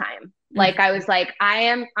different this time. Like, I was like,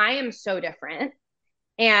 I am so different.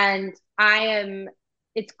 And I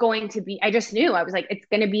just knew. I was like, it's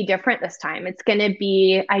going to be different this time. It's going to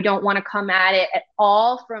be, I don't want to come at it at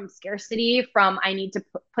all from scarcity, from I need to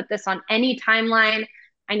put this on any timeline.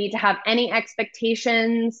 I need to have any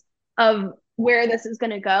expectations of where this is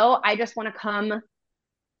going to go. I just want to come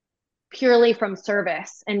purely from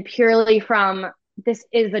service and purely from this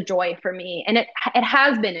is a joy for me. And it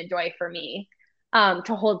has been a joy for me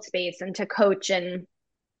to hold space and to coach and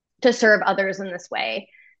to serve others in this way,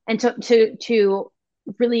 and to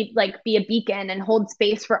really like be a beacon and hold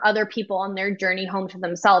space for other people on their journey home to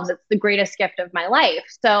themselves. It's the greatest gift of my life.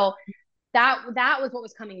 So that was what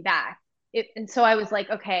was coming back. And so I was like,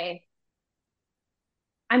 okay,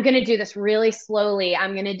 I'm going to do this really slowly.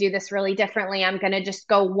 I'm going to do this really differently. I'm going to just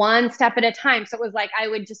go one step at a time. So it was like I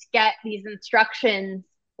would just get these instructions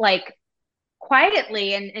like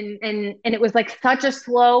quietly, and it was like such a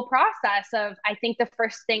slow process of, I think the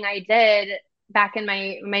first thing I did back in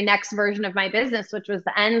my next version of my business, which was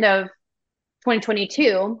the end of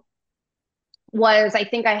 2022, was I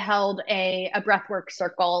think I held a breathwork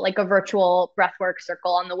circle, like a virtual breathwork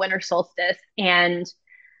circle on the winter solstice. And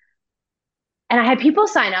I had people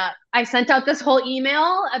sign up. I sent out this whole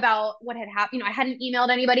email about what had happened. I hadn't emailed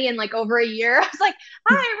anybody in like over a year. I was like,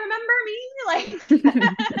 hi, remember me?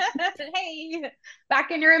 Like, hey, back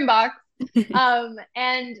in your inbox.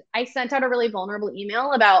 And I sent out a really vulnerable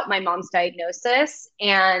email about my mom's diagnosis.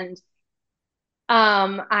 And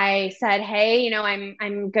I said, hey,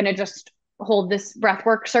 I'm gonna just hold this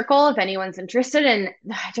breathwork circle if anyone's interested. And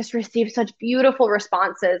I just received such beautiful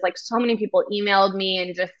responses. Like so many people emailed me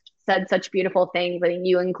and just said such beautiful things, I mean,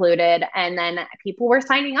 you included. And then people were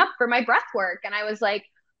signing up for my breath work. And I was like,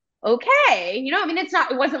 okay, I mean, it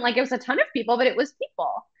wasn't like it was a ton of people, but it was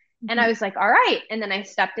people. And I was like, all right. And then I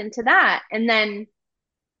stepped into that. And then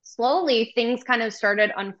slowly things kind of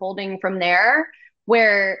started unfolding from there,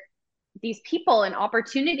 where these people and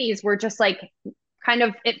opportunities were just like, kind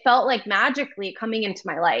of, it felt like magically coming into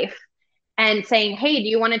my life and saying, hey, do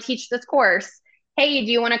you want to teach this course? Hey,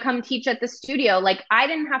 do you want to come teach at the studio? Like, I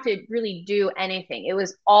didn't have to really do anything. It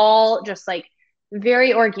was all just like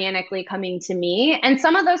very organically coming to me. And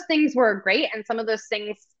some of those things were great, and some of those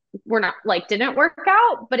things were not, like, didn't work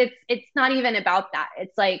out, but it's not even about that.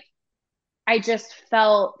 It's like I just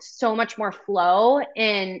felt so much more flow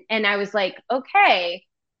and I was like, okay,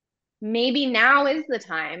 maybe now is the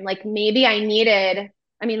time. Like maybe I needed,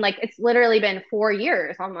 I mean, like it's literally been 4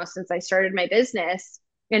 years almost since I started my business,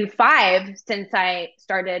 and five since I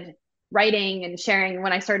started writing and sharing.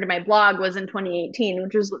 When I started my blog was in 2018,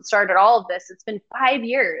 which is what started all of this. It's been 5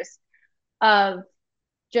 years of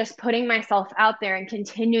just putting myself out there and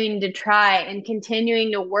continuing to try and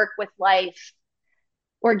continuing to work with life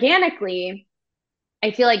organically.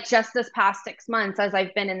 I feel like just this past 6 months, as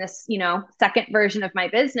I've been in this, second version of my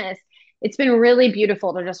business, it's been really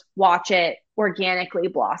beautiful to just watch it organically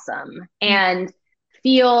blossom and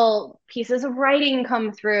feel pieces of writing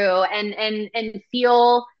come through and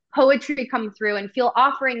feel poetry come through and feel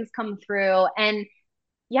offerings come through. And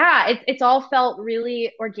yeah, it's all felt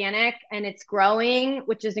really organic and it's growing,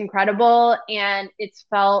 which is incredible. And it's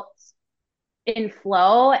felt in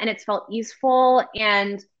flow and it's felt easeful.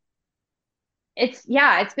 And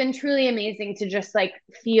it's been truly amazing to just like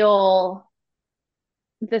feel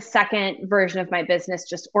the second version of my business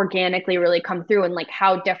just organically really come through, and like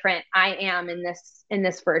how different I am in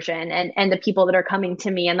this version, and the people that are coming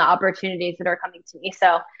to me and the opportunities that are coming to me.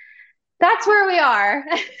 So that's where we are.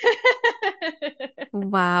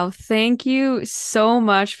 Wow, thank you so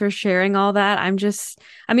much for sharing all that.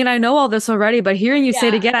 I mean, I know all this already, but hearing you say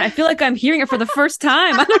it Yeah. again, I feel like I'm hearing it for the first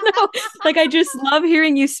time. I don't know. Like I just love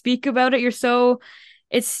hearing you speak about it.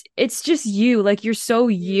 It's just you. Like you're so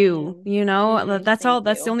you, Mm, you know? That's thank all,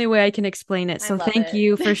 that's the you. only way I can explain it. I So love thank it.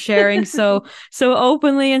 you for sharing so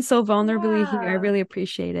openly and so vulnerably here. I Yeah. really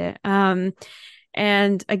appreciate it.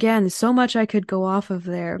 And again, so much I could go off of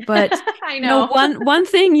there, but I you know, know. one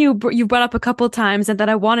thing you brought up a couple times and that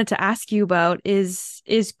I wanted to ask you about is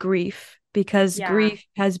grief, because Yeah. grief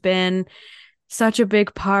has been such a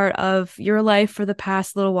big part of your life for the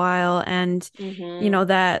past little while. And you Hmm. know,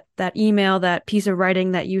 that email, that piece of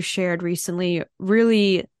writing that you shared recently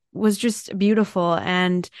really was just beautiful.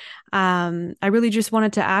 And I really just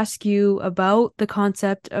wanted to ask you about the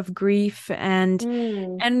concept of grief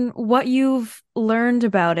Mm, and what you've learned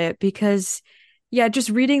about it, because yeah, just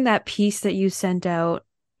reading that piece that you sent out,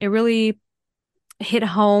 it really hit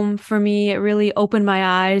home for me. It really opened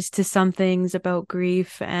my eyes to some things about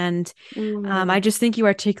grief, and I mm. just think you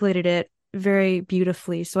articulated it very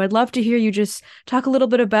beautifully. So I'd love to hear you just talk a little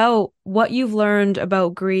bit about what you've learned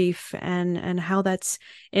about grief and how that's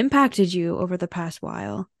impacted you over the past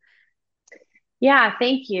while. Yeah,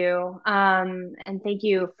 thank you. And thank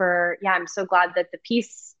you for, yeah, I'm so glad that the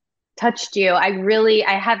piece touched you. I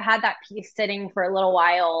have had that piece sitting for a little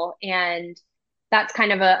while, and that's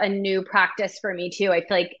kind of a new practice for me too. I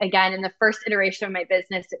feel like, again, in the first iteration of my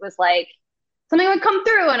business, it was like something would come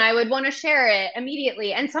through and I would want to share it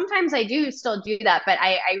immediately. And sometimes I do still do that, but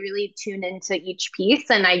I really tune into each piece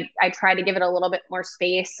and I try to give it a little bit more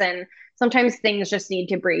space. And sometimes things just need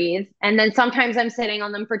to breathe. And then sometimes I'm sitting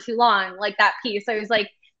on them for too long, like that piece. I was like,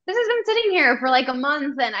 this has been sitting here for like a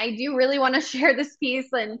month and I do really want to share this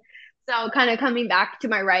piece. And so kind of coming back to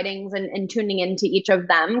my writings and tuning into each of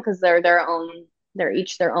them because they're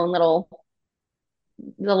each their own little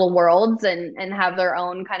worlds and have their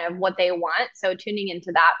own kind of what they want. So tuning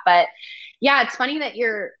into that. But yeah, it's funny that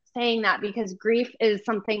you're saying that because grief is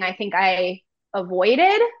something I think I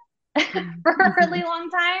avoided for a Mhm. really long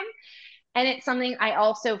time. And it's something I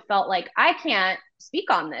also felt like I can't speak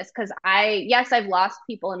on this because yes, I've lost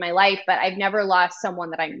people in my life, but I've never lost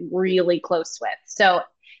someone that I'm really close with. So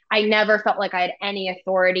I never felt like I had any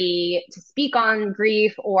authority to speak on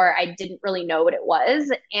grief, or I didn't really know what it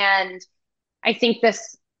was. And I think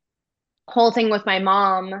this whole thing with my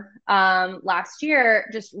mom last year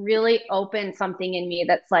just really opened something in me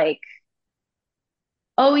that's like,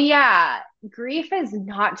 oh yeah, grief is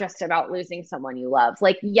not just about losing someone you love.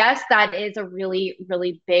 Like, yes, that is a really,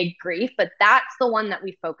 really big grief, but that's the one that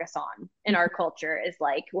we focus on in our culture is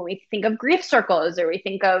like when we think of grief circles or we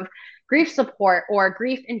think of grief support or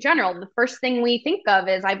grief in general, the first thing we think of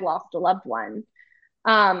is I've lost a loved one.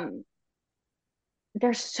 Um,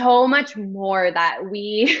 there's so much more that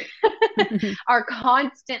we are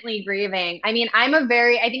constantly grieving. I mean, I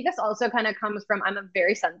think this also kind of comes from, I'm a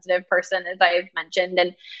very sensitive person, as I've mentioned,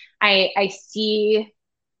 and I, I see,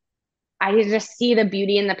 I just see the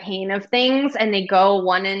beauty and the pain of things and they go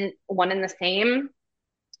one in the same.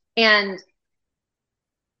 And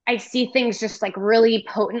I see things just like really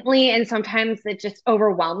potently, and sometimes it just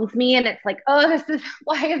overwhelms me. And it's like, oh, this is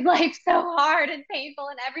why is life so hard and painful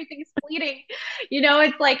and everything's fleeting.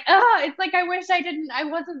 It's like, oh, it's like I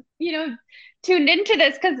wasn't, tuned into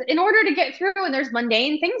this because in order to get through, and there's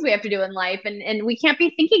mundane things we have to do in life, and we can't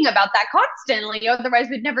be thinking about that constantly, otherwise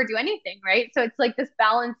we'd never do anything, right? So it's like this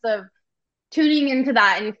balance of tuning into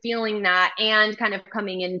that and feeling that and kind of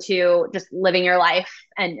coming into just living your life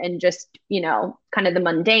and just, kind of the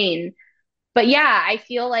mundane. But yeah, I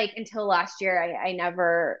feel like until last year, I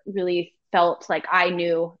never really felt like I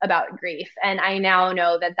knew about grief. And I now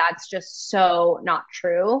know that that's just so not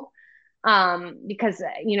true. Because,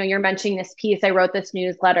 you're mentioning this piece, I wrote this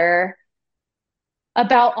newsletter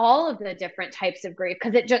about all of the different types of grief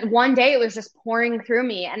because it just one day it was just pouring through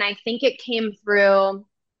me. And I think it came through,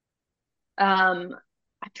 I'm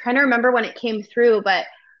trying to remember when it came through, but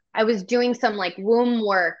I was doing some like womb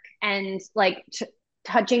work and like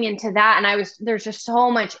touching into that. And there's just so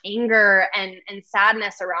much anger and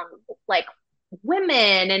sadness around like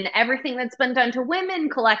women and everything that's been done to women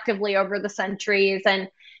collectively over the centuries. And,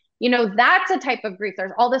 that's a type of grief.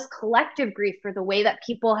 There's all this collective grief for the way that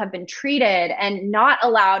people have been treated and not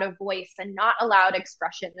allowed a voice and not allowed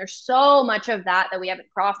expression. There's so much of that we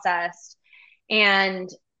haven't processed. And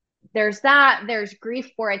there's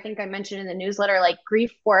grief for, I think I mentioned in the newsletter, like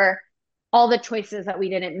grief for all the choices that we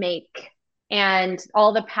didn't make and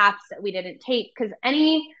all the paths that we didn't take. Because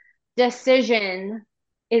any decision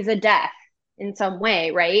is a death in some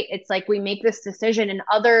way, right? It's like we make this decision and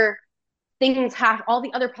other things all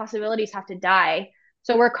the other possibilities have to die.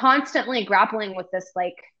 So we're constantly grappling with this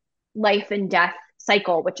like life and death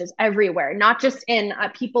cycle, which is everywhere, not just in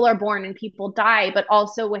people are born and people die, but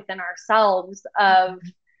also within ourselves of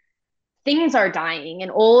things are dying and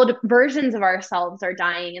old versions of ourselves are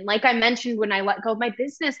dying. And like I mentioned, when I let go of my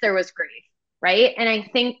business, there was grief, right? And I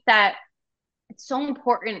think that it's so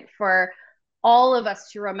important for all of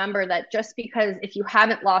us to remember that just because if you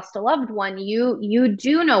haven't lost a loved one, you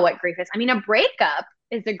do know what grief is. I mean, a breakup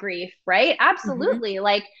is a grief, right? Mm-hmm. Absolutely.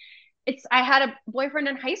 Like I had a boyfriend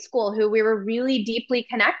in high school who we were really deeply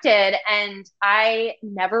connected and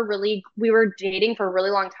we were dating for a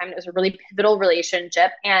really long time. It was a really pivotal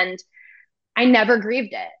relationship and I never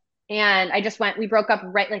grieved it. And we broke up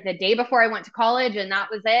right like the day before I went to college, and that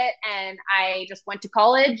was it. And I just went to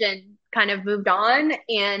college and kind of moved on.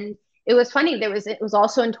 And it was funny. It was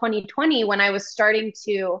also in 2020 when I was starting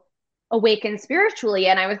to awaken spiritually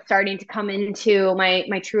and I was starting to come into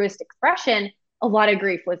my truest expression. A lot of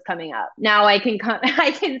grief was coming up. Now I can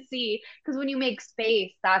see because when you make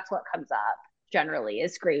space, that's what comes up generally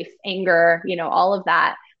is grief, anger, all of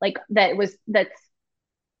that. Like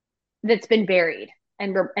that's been buried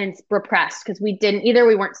and repressed because we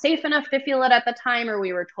weren't safe enough to feel it at the time or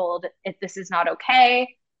we were told if this is not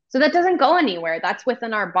okay. So that doesn't go anywhere. That's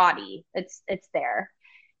within our body. It's there.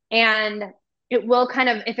 And it will kind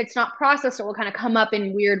of, if it's not processed, it will kind of come up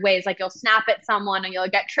in weird ways. Like you'll snap at someone and you'll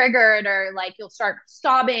get triggered or like you'll start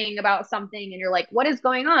sobbing about something and you're like, what is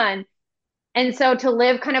going on? And so to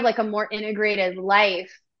live kind of like a more integrated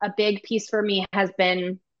life, a big piece for me has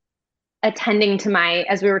been attending to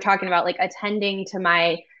as we were talking about, like attending to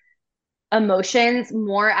my emotions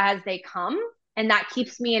more as they come. And that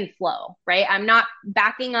keeps me in flow, right? I'm not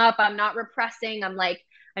backing up. I'm not repressing.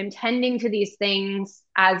 I'm tending to these things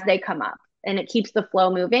as they come up and it keeps the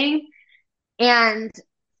flow moving. And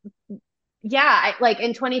yeah, like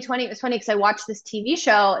in 2020, it was funny because I watched this TV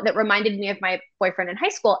show that reminded me of my boyfriend in high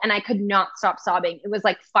school and I could not stop sobbing. It was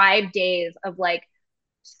like 5 days of like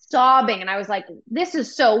sobbing and I was like, this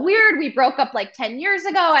is so weird. We broke up like 10 years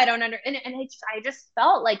ago. I don't and I just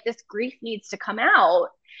felt like this grief needs to come out.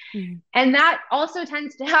 Mm-hmm. And that also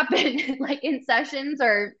tends to happen like in sessions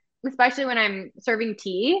or especially when I'm serving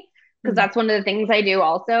tea, because Mm-hmm. that's one of the things I do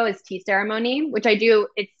also is tea ceremony, which I do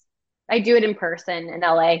it in person in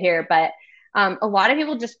LA here, but a lot of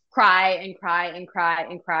people just cry and cry and cry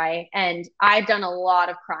and cry. And I've done a lot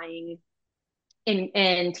of crying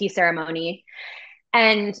in tea ceremony.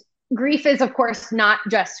 And grief is, of course, not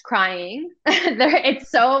just crying. It's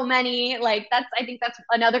so many, like I think that's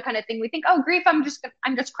another kind of thing. We think, oh, grief, I'm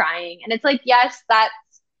just crying. And it's like, yes,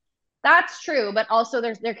 that's true. But also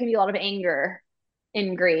there can be a lot of anger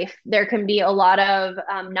in grief. There can be a lot of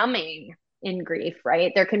numbing in grief,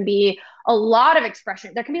 right? There can be a lot of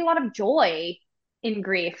expression. There can be a lot of joy in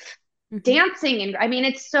grief, Mm-hmm. dancing. And I mean,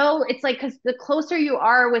 it's like, because the closer you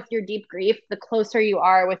are with your deep grief, the closer you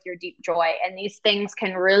are with your deep joy. And these things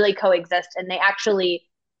can really coexist and they actually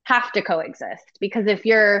have to coexist because if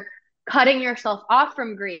you're cutting yourself off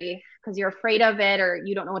from grief because you're afraid of it or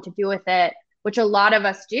you don't know what to do with it, which a lot of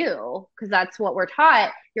us do because that's what we're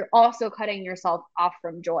taught, you're also cutting yourself off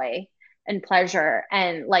from joy and pleasure.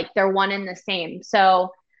 And like they're one and the same.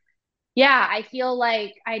 So, yeah, I feel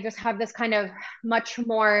like I just have this kind of much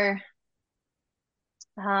more,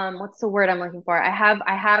 what's the word I'm looking for? I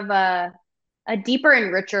have a deeper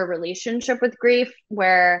and richer relationship with grief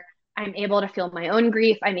where I'm able to feel my own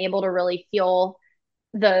grief. I'm able to really feel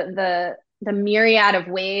the the myriad of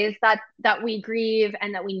ways that we grieve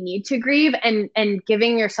and that we need to grieve, and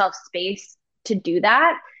giving yourself space to do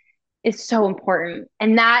that is so important.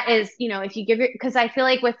 And that is, if you give your, because I feel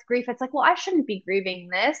like with grief, it's like, well, I shouldn't be grieving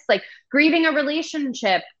this. Like grieving a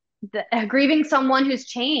relationship, grieving someone who's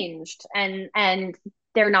changed and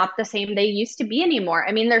they're not the same they used to be anymore.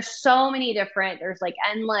 I mean, there's like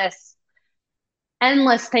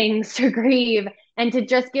endless things to grieve, and to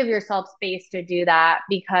just give yourself space to do that,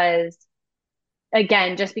 because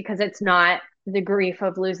again, just because it's not the grief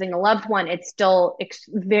of losing a loved one, it's still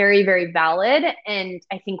very, very valid. And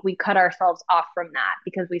I think we cut ourselves off from that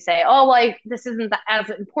because we say, oh, well, this isn't as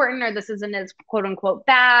important, or this isn't as quote unquote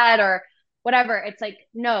bad, or whatever. It's like,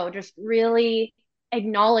 no, just really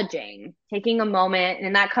acknowledging, taking a moment.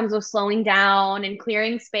 And that comes with slowing down and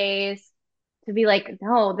clearing space to be like,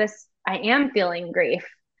 no, I am feeling grief.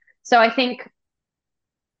 So I think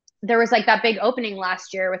there was like that big opening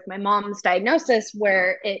last year with my mom's diagnosis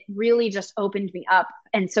where it really just opened me up.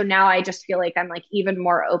 And so now I just feel like I'm like even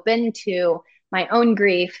more open to my own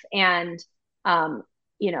grief and, um,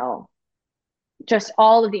 you know, just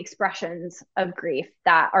all of the expressions of grief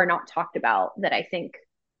that are not talked about that I think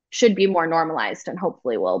should be more normalized and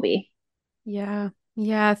hopefully will be. Yeah.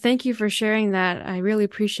 Yeah. Thank you for sharing that. I really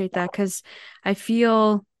appreciate that because I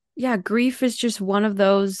feel, yeah, grief is just one of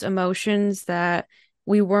those emotions that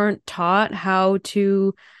we weren't taught how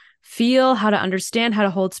to feel, how to understand, how to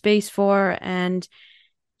hold space for. And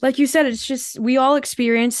like you said, it's just we all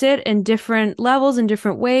experience it in different levels, in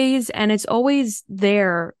different ways, and it's always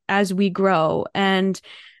there as we grow. And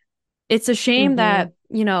it's a shame Mm-hmm.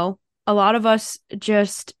 that, a lot of us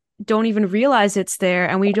just don't even realize it's there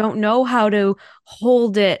and we don't know how to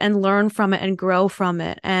hold it and learn from it and grow from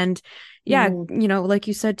it. And yeah, Mm. like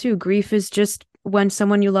you said too, grief is just when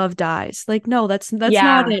someone you love dies. Like, no, that's not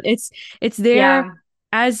Yeah. it. It's there Yeah.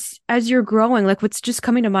 as you're growing. Like what's just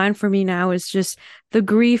coming to mind for me now is just the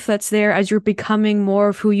grief that's there as you're becoming more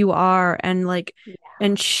of who you are and like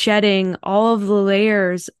and shedding all of the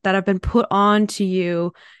layers that have been put onto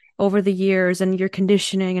you over the years and your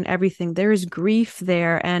conditioning and everything. There is grief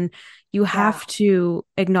there, and you Yeah. have to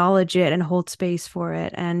acknowledge it and hold space for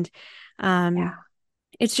it. And um, Yeah.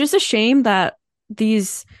 it's just a shame that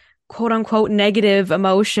these quote unquote negative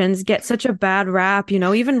emotions get such a bad rap,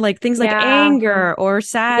 even like things like Yeah. anger or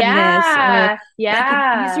sadness or Yeah. like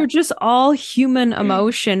these Yeah. are just all human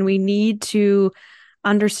emotion. We need to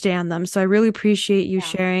understand them. So I really appreciate you Yeah.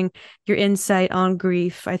 sharing your insight on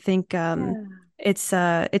grief. I think Yeah.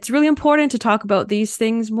 it's really important to talk about these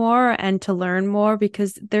things more and to learn more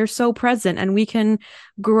because they're so present and we can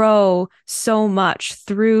grow so much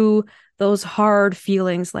through those hard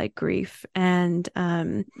feelings like grief.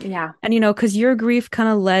 Yeah. And because your grief kind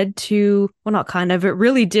of led to, well, not kind of, it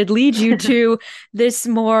really did lead you to this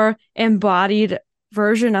more embodied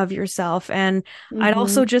version of yourself. And I'd Hmm.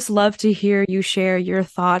 also just love to hear you share your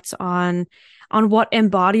thoughts on what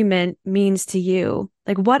embodiment means to you.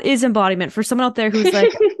 Like, what is embodiment for someone out there who's like,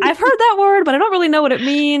 I've heard that word, but I don't really know what it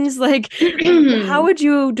means. Like, how would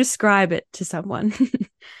you describe it to someone?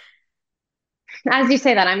 As you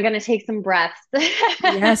say that, I'm going to take some breaths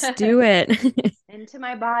Yes, do it. into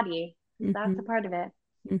my body. That's a Hmm. part of it.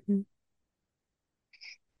 Hmm.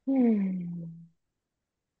 Hmm.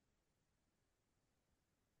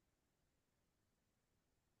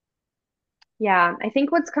 Yeah, I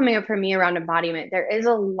think what's coming up for me around embodiment, there is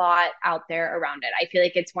a lot out there around it. I feel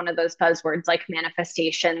like it's one of those buzzwords like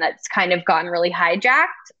manifestation that's kind of gotten really hijacked.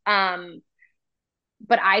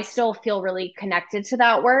 But I still feel really connected to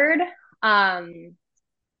that word. Um,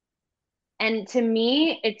 and to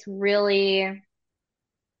me, it's really, yeah,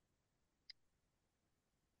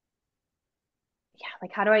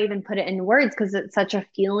 like how do I even put it in words? Because it's such a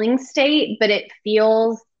feeling state, but it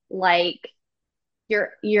feels like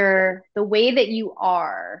you're the way that you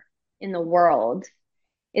are in the world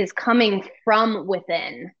is coming from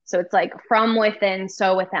within. So it's like from within,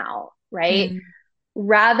 so without, right? Mm.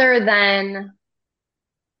 Rather than,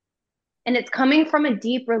 and it's coming from a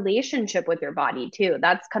deep relationship with your body too.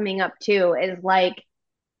 That's coming up too, is like,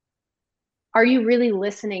 are you really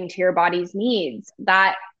listening to your body's needs?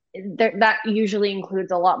 That usually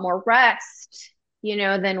includes a lot more rest,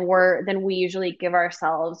 than we usually give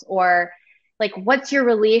ourselves. Or like, what's your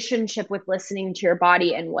relationship with listening to your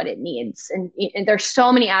body and what it needs? And there's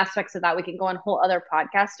so many aspects of that. We can go on a whole other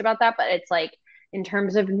podcast about that, but it's like in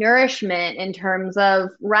terms of nourishment, in terms of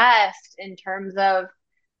rest, in terms of,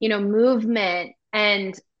 movement.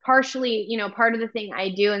 And partially, part of the thing I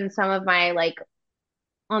do in some of my like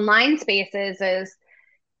online spaces is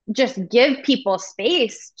just give people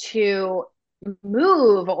space to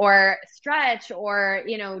move or stretch or,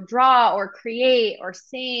 you know, draw or create or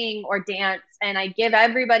sing or dance. And I give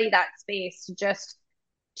everybody that space to just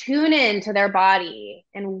tune in to their body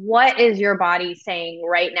and what is your body saying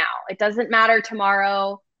right now. It doesn't matter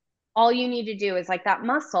tomorrow. All you need to do is like that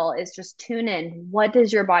muscle is just tune in. What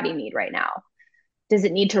does your body need right now? Does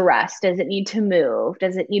it need to rest? Does it need to move?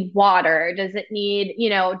 Does it need water? Does it need, you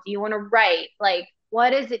know, do you want to write? Like,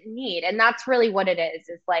 what does it need? And that's really what it is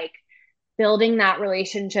like building that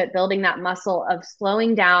relationship, building that muscle of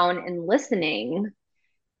slowing down and listening,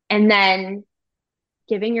 and then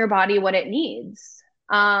giving your body what it needs.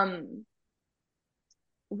 Rather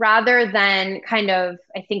than kind of,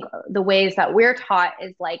 I think the ways that we're taught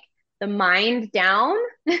is like the mind down.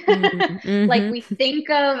 Like Mm-hmm. we think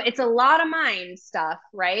of it's a lot of mind stuff,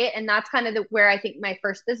 right? And that's kind of where I think my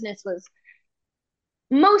first business was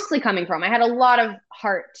mostly coming from. I had a lot of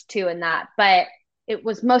heart too in that, but it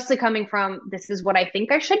was mostly coming from this is what I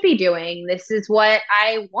think I should be doing. This is what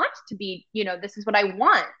I want to be, you know, this is what I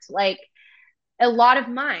want. Like a lot of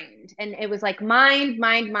mind. And it was like mind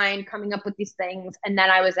coming up with these things. And then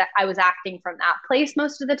I was acting from that place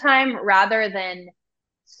most of the time rather than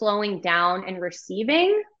slowing down and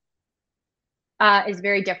receiving is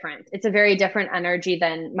very different. It's a very different energy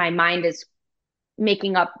than my mind is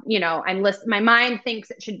making up, you know, my mind thinks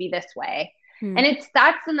it should be this way. And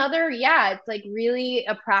that's another, yeah, it's like really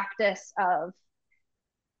a practice of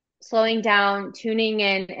slowing down, tuning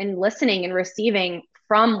in and listening and receiving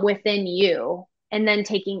from within you and then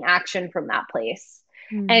taking action from that place.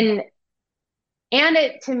 Mm-hmm. And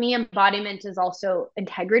it to me embodiment is also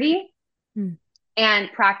integrity and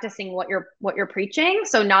practicing what you're preaching.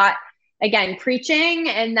 So not again preaching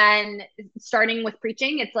and then starting with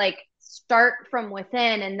preaching. It's like start from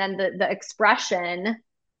within and then the expression,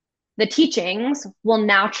 the teachings will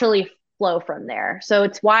naturally flow from there. So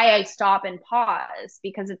it's why I stop and pause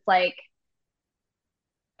because it's like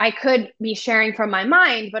I could be sharing from my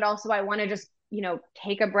mind, but also I want to just, you know,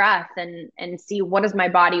 take a breath and see what does my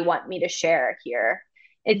body want me to share here.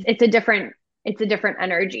 It's a different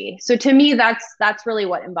energy. So to me, that's really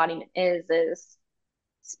what embodiment is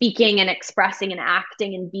speaking and expressing and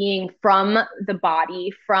acting and being from the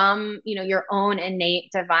body, from, you know, your own innate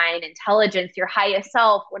divine intelligence, your highest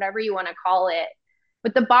self, whatever you want to call it.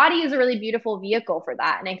 But the body is a really beautiful vehicle for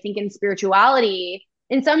that. And I think in spirituality,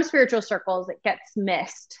 in some spiritual circles, it gets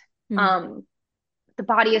missed. Mm-hmm. Um, the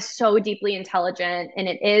body is so deeply intelligent and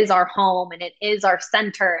it is our home and it is our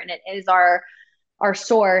center and it is our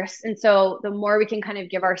source. And so the more we can kind of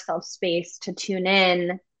give ourselves space to tune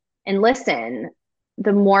in and listen,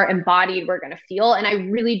 the more embodied we're going to feel. And I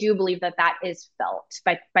really do believe that that is felt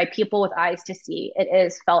by people with eyes to see. It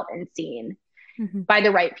is felt and seen Mm-hmm. by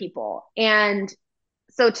the right people. And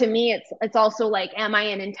so to me, it's also like, am I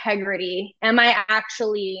in integrity? Am I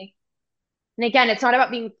actually, and again, it's not about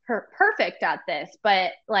being perfect at this,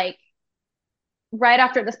 but like right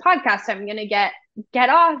after this podcast, I'm going to get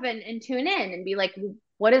off and tune in and be like,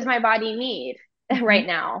 what does my body need Mm-hmm. right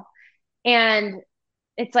now? And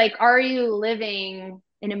it's like, are you living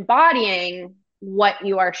and embodying what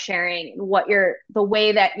you are sharing and the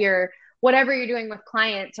way that whatever you're doing with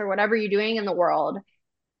clients or whatever you're doing in the world,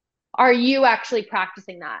 are you actually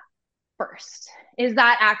practicing that first? Is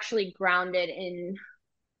that actually grounded in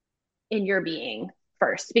your being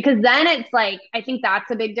first? Because then it's like I think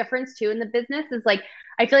that's a big difference too in the business is like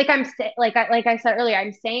I feel like like I said earlier,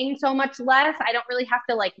 I'm saying so much less. I don't really have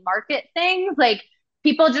to like market things. Like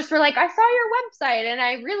people just were like, I saw your website and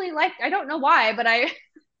I really liked, I don't know why, but I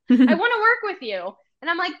want to work with you. And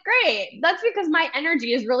I'm like, great. That's because my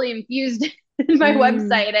energy is really infused in my Mm-hmm.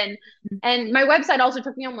 website. And my website also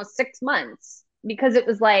took me almost 6 months because it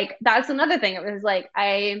was like, that's another thing. It was like,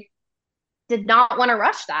 I did not want to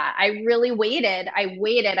rush that. I really waited.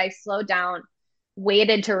 I slowed down,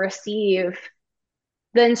 waited to receive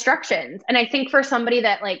the instructions. And I think for somebody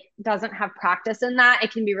that like doesn't have practice in that,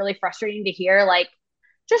 it can be really frustrating to hear like,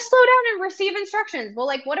 just slow down and receive instructions. Well,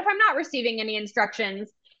 like, what if I'm not receiving any instructions?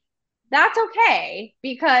 That's okay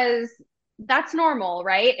because that's normal,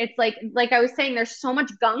 right? It's like I was saying, there's so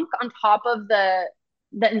much gunk on top of the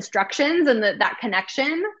instructions and that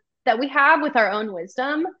connection that we have with our own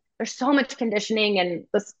wisdom. There's so much conditioning and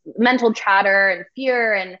this mental chatter and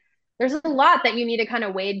fear and there's a lot that you need to kind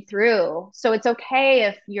of wade through. So it's okay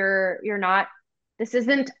if you're not, this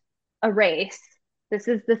isn't a race. This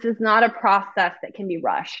is not a process that can be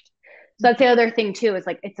rushed. So that's the other thing too, is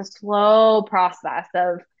like it's a slow process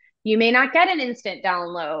of you may not get an instant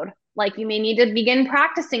download. Like you may need to begin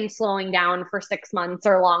practicing slowing down for 6 months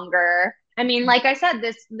or longer. I mean, like I said,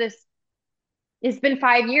 this it's been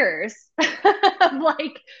 5 years of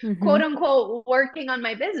like quote Mm-hmm. unquote working on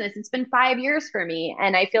my business. It's been 5 years for me.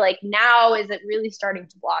 And I feel like now is it really starting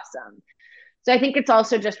to blossom. So I think it's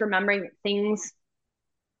also just remembering that things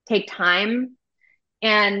take time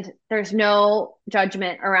and there's no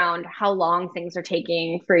judgment around how long things are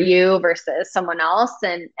taking for you versus someone else.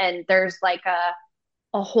 And there's like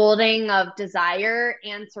a holding of desire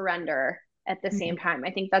and surrender at the same time. I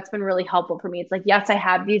think that's been really helpful for me. It's like, yes, I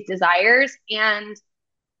have these desires and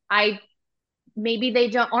I maybe they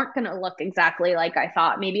don't aren't going to look exactly like I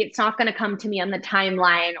thought. Maybe it's not going to come to me on the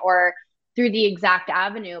timeline or through the exact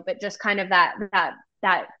avenue, but just kind of that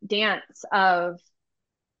dance of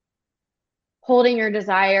holding your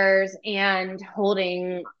desires and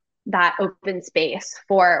holding that open space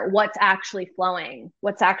for what's actually flowing,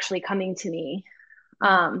 what's actually coming to me.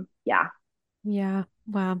 Yeah. Yeah.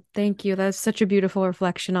 Wow. Thank you. That's such a beautiful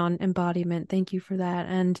reflection on embodiment. Thank you for that.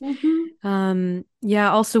 And Mm-hmm.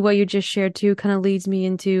 yeah, also what you just shared too kind of leads me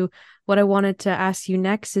into what I wanted to ask you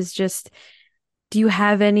next is just, do you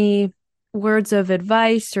have any words of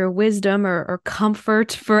advice or wisdom or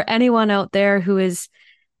comfort for anyone out there who is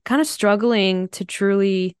kind of struggling to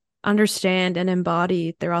truly understand and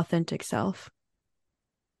embody their authentic self?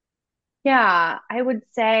 Yeah, I would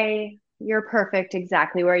say you're perfect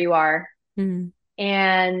exactly where you are, Mm.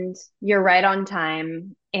 and you're right on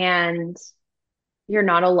time, and you're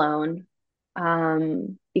not alone.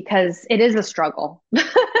 Because it is a struggle.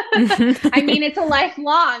 I mean, it's a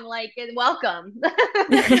lifelong, like, welcome.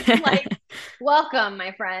 Like, welcome,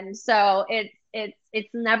 my friend. So it's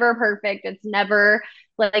never perfect. It's never,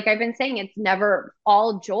 like I've been saying, it's never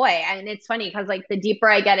all joy. And it's funny because like the deeper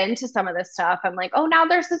I get into some of this stuff, I'm like, oh, now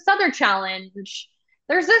there's this other challenge.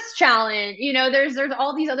 There's this challenge, there's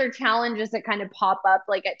all these other challenges that kind of pop up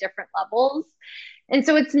like at different levels. And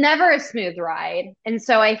so it's never a smooth ride. And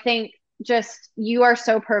so I think just you are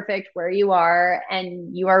so perfect where you are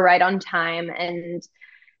and you are right on time. And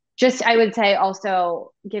just, I would say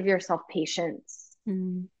also give yourself patience.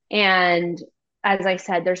 Mm. And as I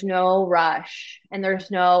said, there's no rush and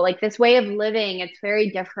there's no like this way of living. It's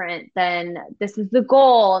very different than this is the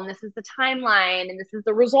goal and this is the timeline and this is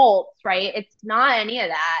the results, right? It's not any of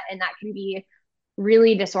that. And that can be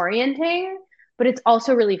really disorienting, but it's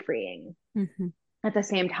also really freeing Mhm. at the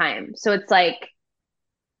same time. So it's like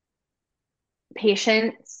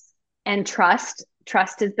patience and trust.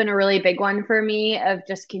 Trust has been a really big one for me of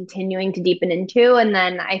just continuing to deepen into. And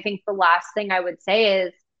then I think the last thing I would say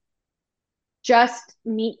is just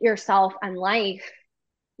meet yourself and life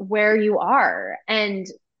where you are and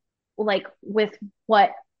like with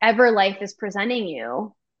whatever life is presenting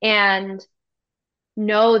you and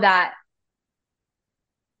know that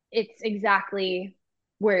it's exactly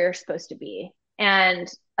where you're supposed to be. And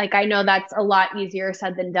like I know that's a lot easier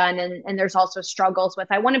said than done. And there's also struggles with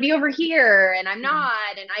I want to be over here and I'm Yeah.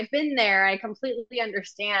 not, and I've been there. I completely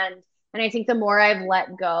understand. And I think the more I've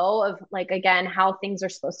let go of like again how things are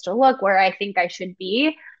supposed to look, where I think I should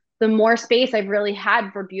be, the more space I've really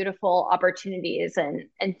had for beautiful opportunities and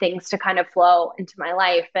things to kind of flow into my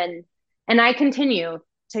life. And I continue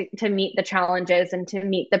to meet the challenges and to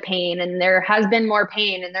meet the pain. And there has been more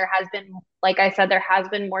pain and there has been, like I said, there has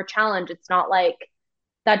been more challenge. It's not like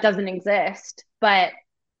that doesn't exist, but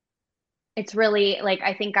it's really like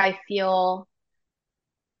I think I feel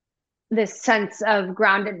this sense of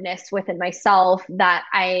groundedness within myself that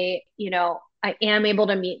I am able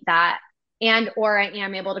to meet that and or I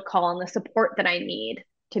am able to call on the support that I need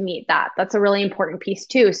to meet that. That's a really important piece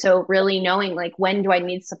too. So really knowing like when do I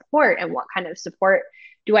need support and what kind of support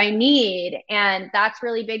do I need? And that's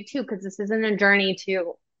really big too, because this isn't a journey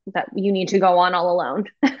to that you need to go on all alone.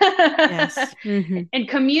 Yes. Hmm. And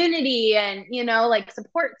community and like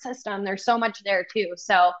support system, there's so much there too.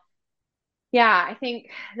 So yeah, I think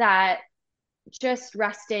that just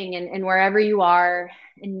resting and wherever you are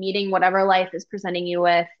and meeting whatever life is presenting you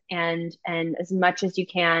with and as much as you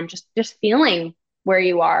can just feeling where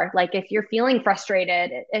you are. Like if you're feeling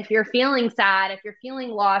frustrated, if you're feeling sad, if you're feeling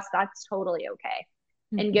lost, that's totally okay.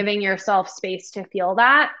 And Hmm. giving yourself space to feel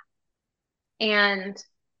that and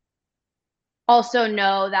also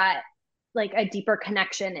know that like a deeper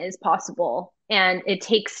connection is possible and it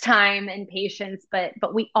takes time and patience, but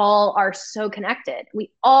we all are so connected.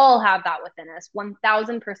 We all have that within us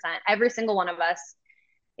 1000%, every single one of us.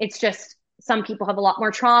 It's just some people have a lot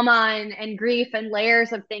more trauma and grief and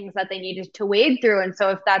layers of things that they needed to wade through. And so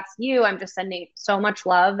if that's you, I'm just sending so much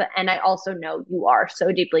love. And I also know you are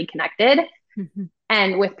so deeply connected, Hmm.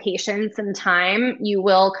 and with patience and time you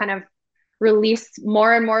will kind of release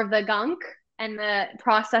more and more of the gunk and the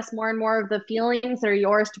process more and more of the feelings that are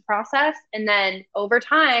yours to process. And then over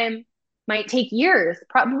time, might take years,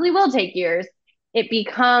 probably will take years, it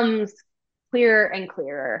becomes clearer and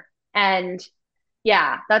clearer. And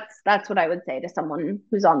yeah, that's what I would say to someone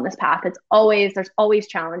who's on this path. There's always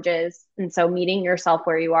challenges. And so meeting yourself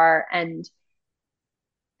where you are and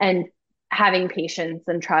having patience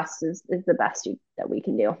and trust is the best that we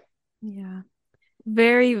can do. Yeah.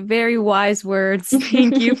 Very, very wise words.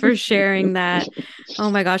 Thank you for sharing that.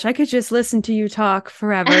 Oh my gosh, I could just listen to you talk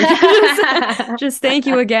forever. Just thank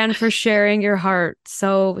you again for sharing your heart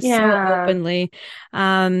so Yeah. openly.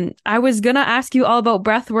 I was gonna ask you all about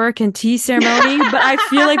breath work and tea ceremony, but I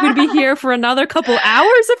feel like we'd be here for another couple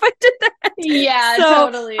hours if I did that. Yeah, So I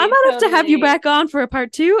totally, might have to have you totally. back on for a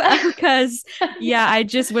part two because yeah, I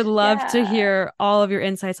just would love to Yeah. hear all of your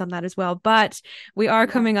insights on that as well. But we are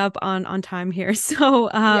Yeah. coming up on time here. So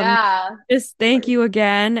Yeah. Of just thank course. you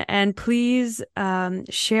again. And please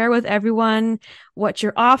share with everyone what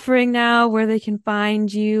you're offering now, where they can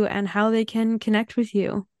find you, and how they can connect with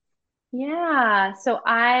you. Yeah. So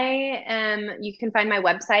you can find my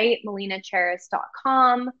website,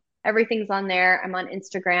 melinacharis.com. Everything's on there. I'm on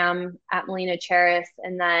Instagram at Melina Charis.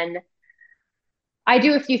 And then I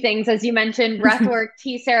do a few things, as you mentioned, breathwork,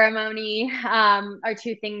 tea ceremony, are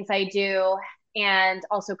two things I do, and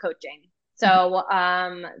also coaching. So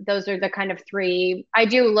those are the kind of three. I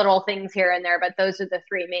do little things here and there, but those are the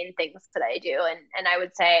three main things that I do. And I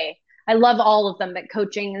would say I love all of them, but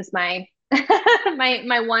coaching is my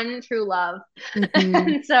my one true love. Mhm.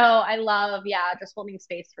 And so I love, yeah, just holding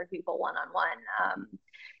space for people one on one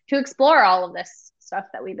to explore all of this stuff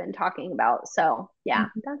that we've been talking about. So yeah,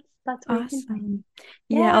 that's where you can find me. Awesome.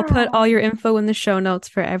 Yeah, I'll put Yeah. all your info in the show notes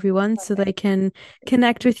for everyone so they can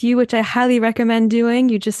connect with you, which I highly recommend doing.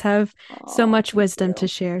 You just have so Oh, much thank wisdom to you.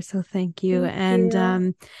 share. So thank you. Thank And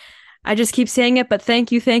you. I just keep saying it, but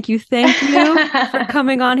thank you, thank you, thank you for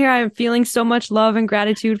coming on here. I'm feeling so much love and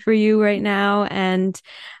gratitude for you right now. And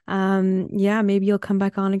yeah, maybe you'll come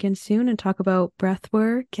back on again soon and talk about breath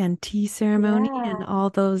work and tea ceremony Yeah. and all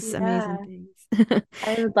those amazing Yeah. things.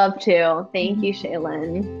 I would love to. Thank you,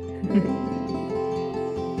 Shaylin.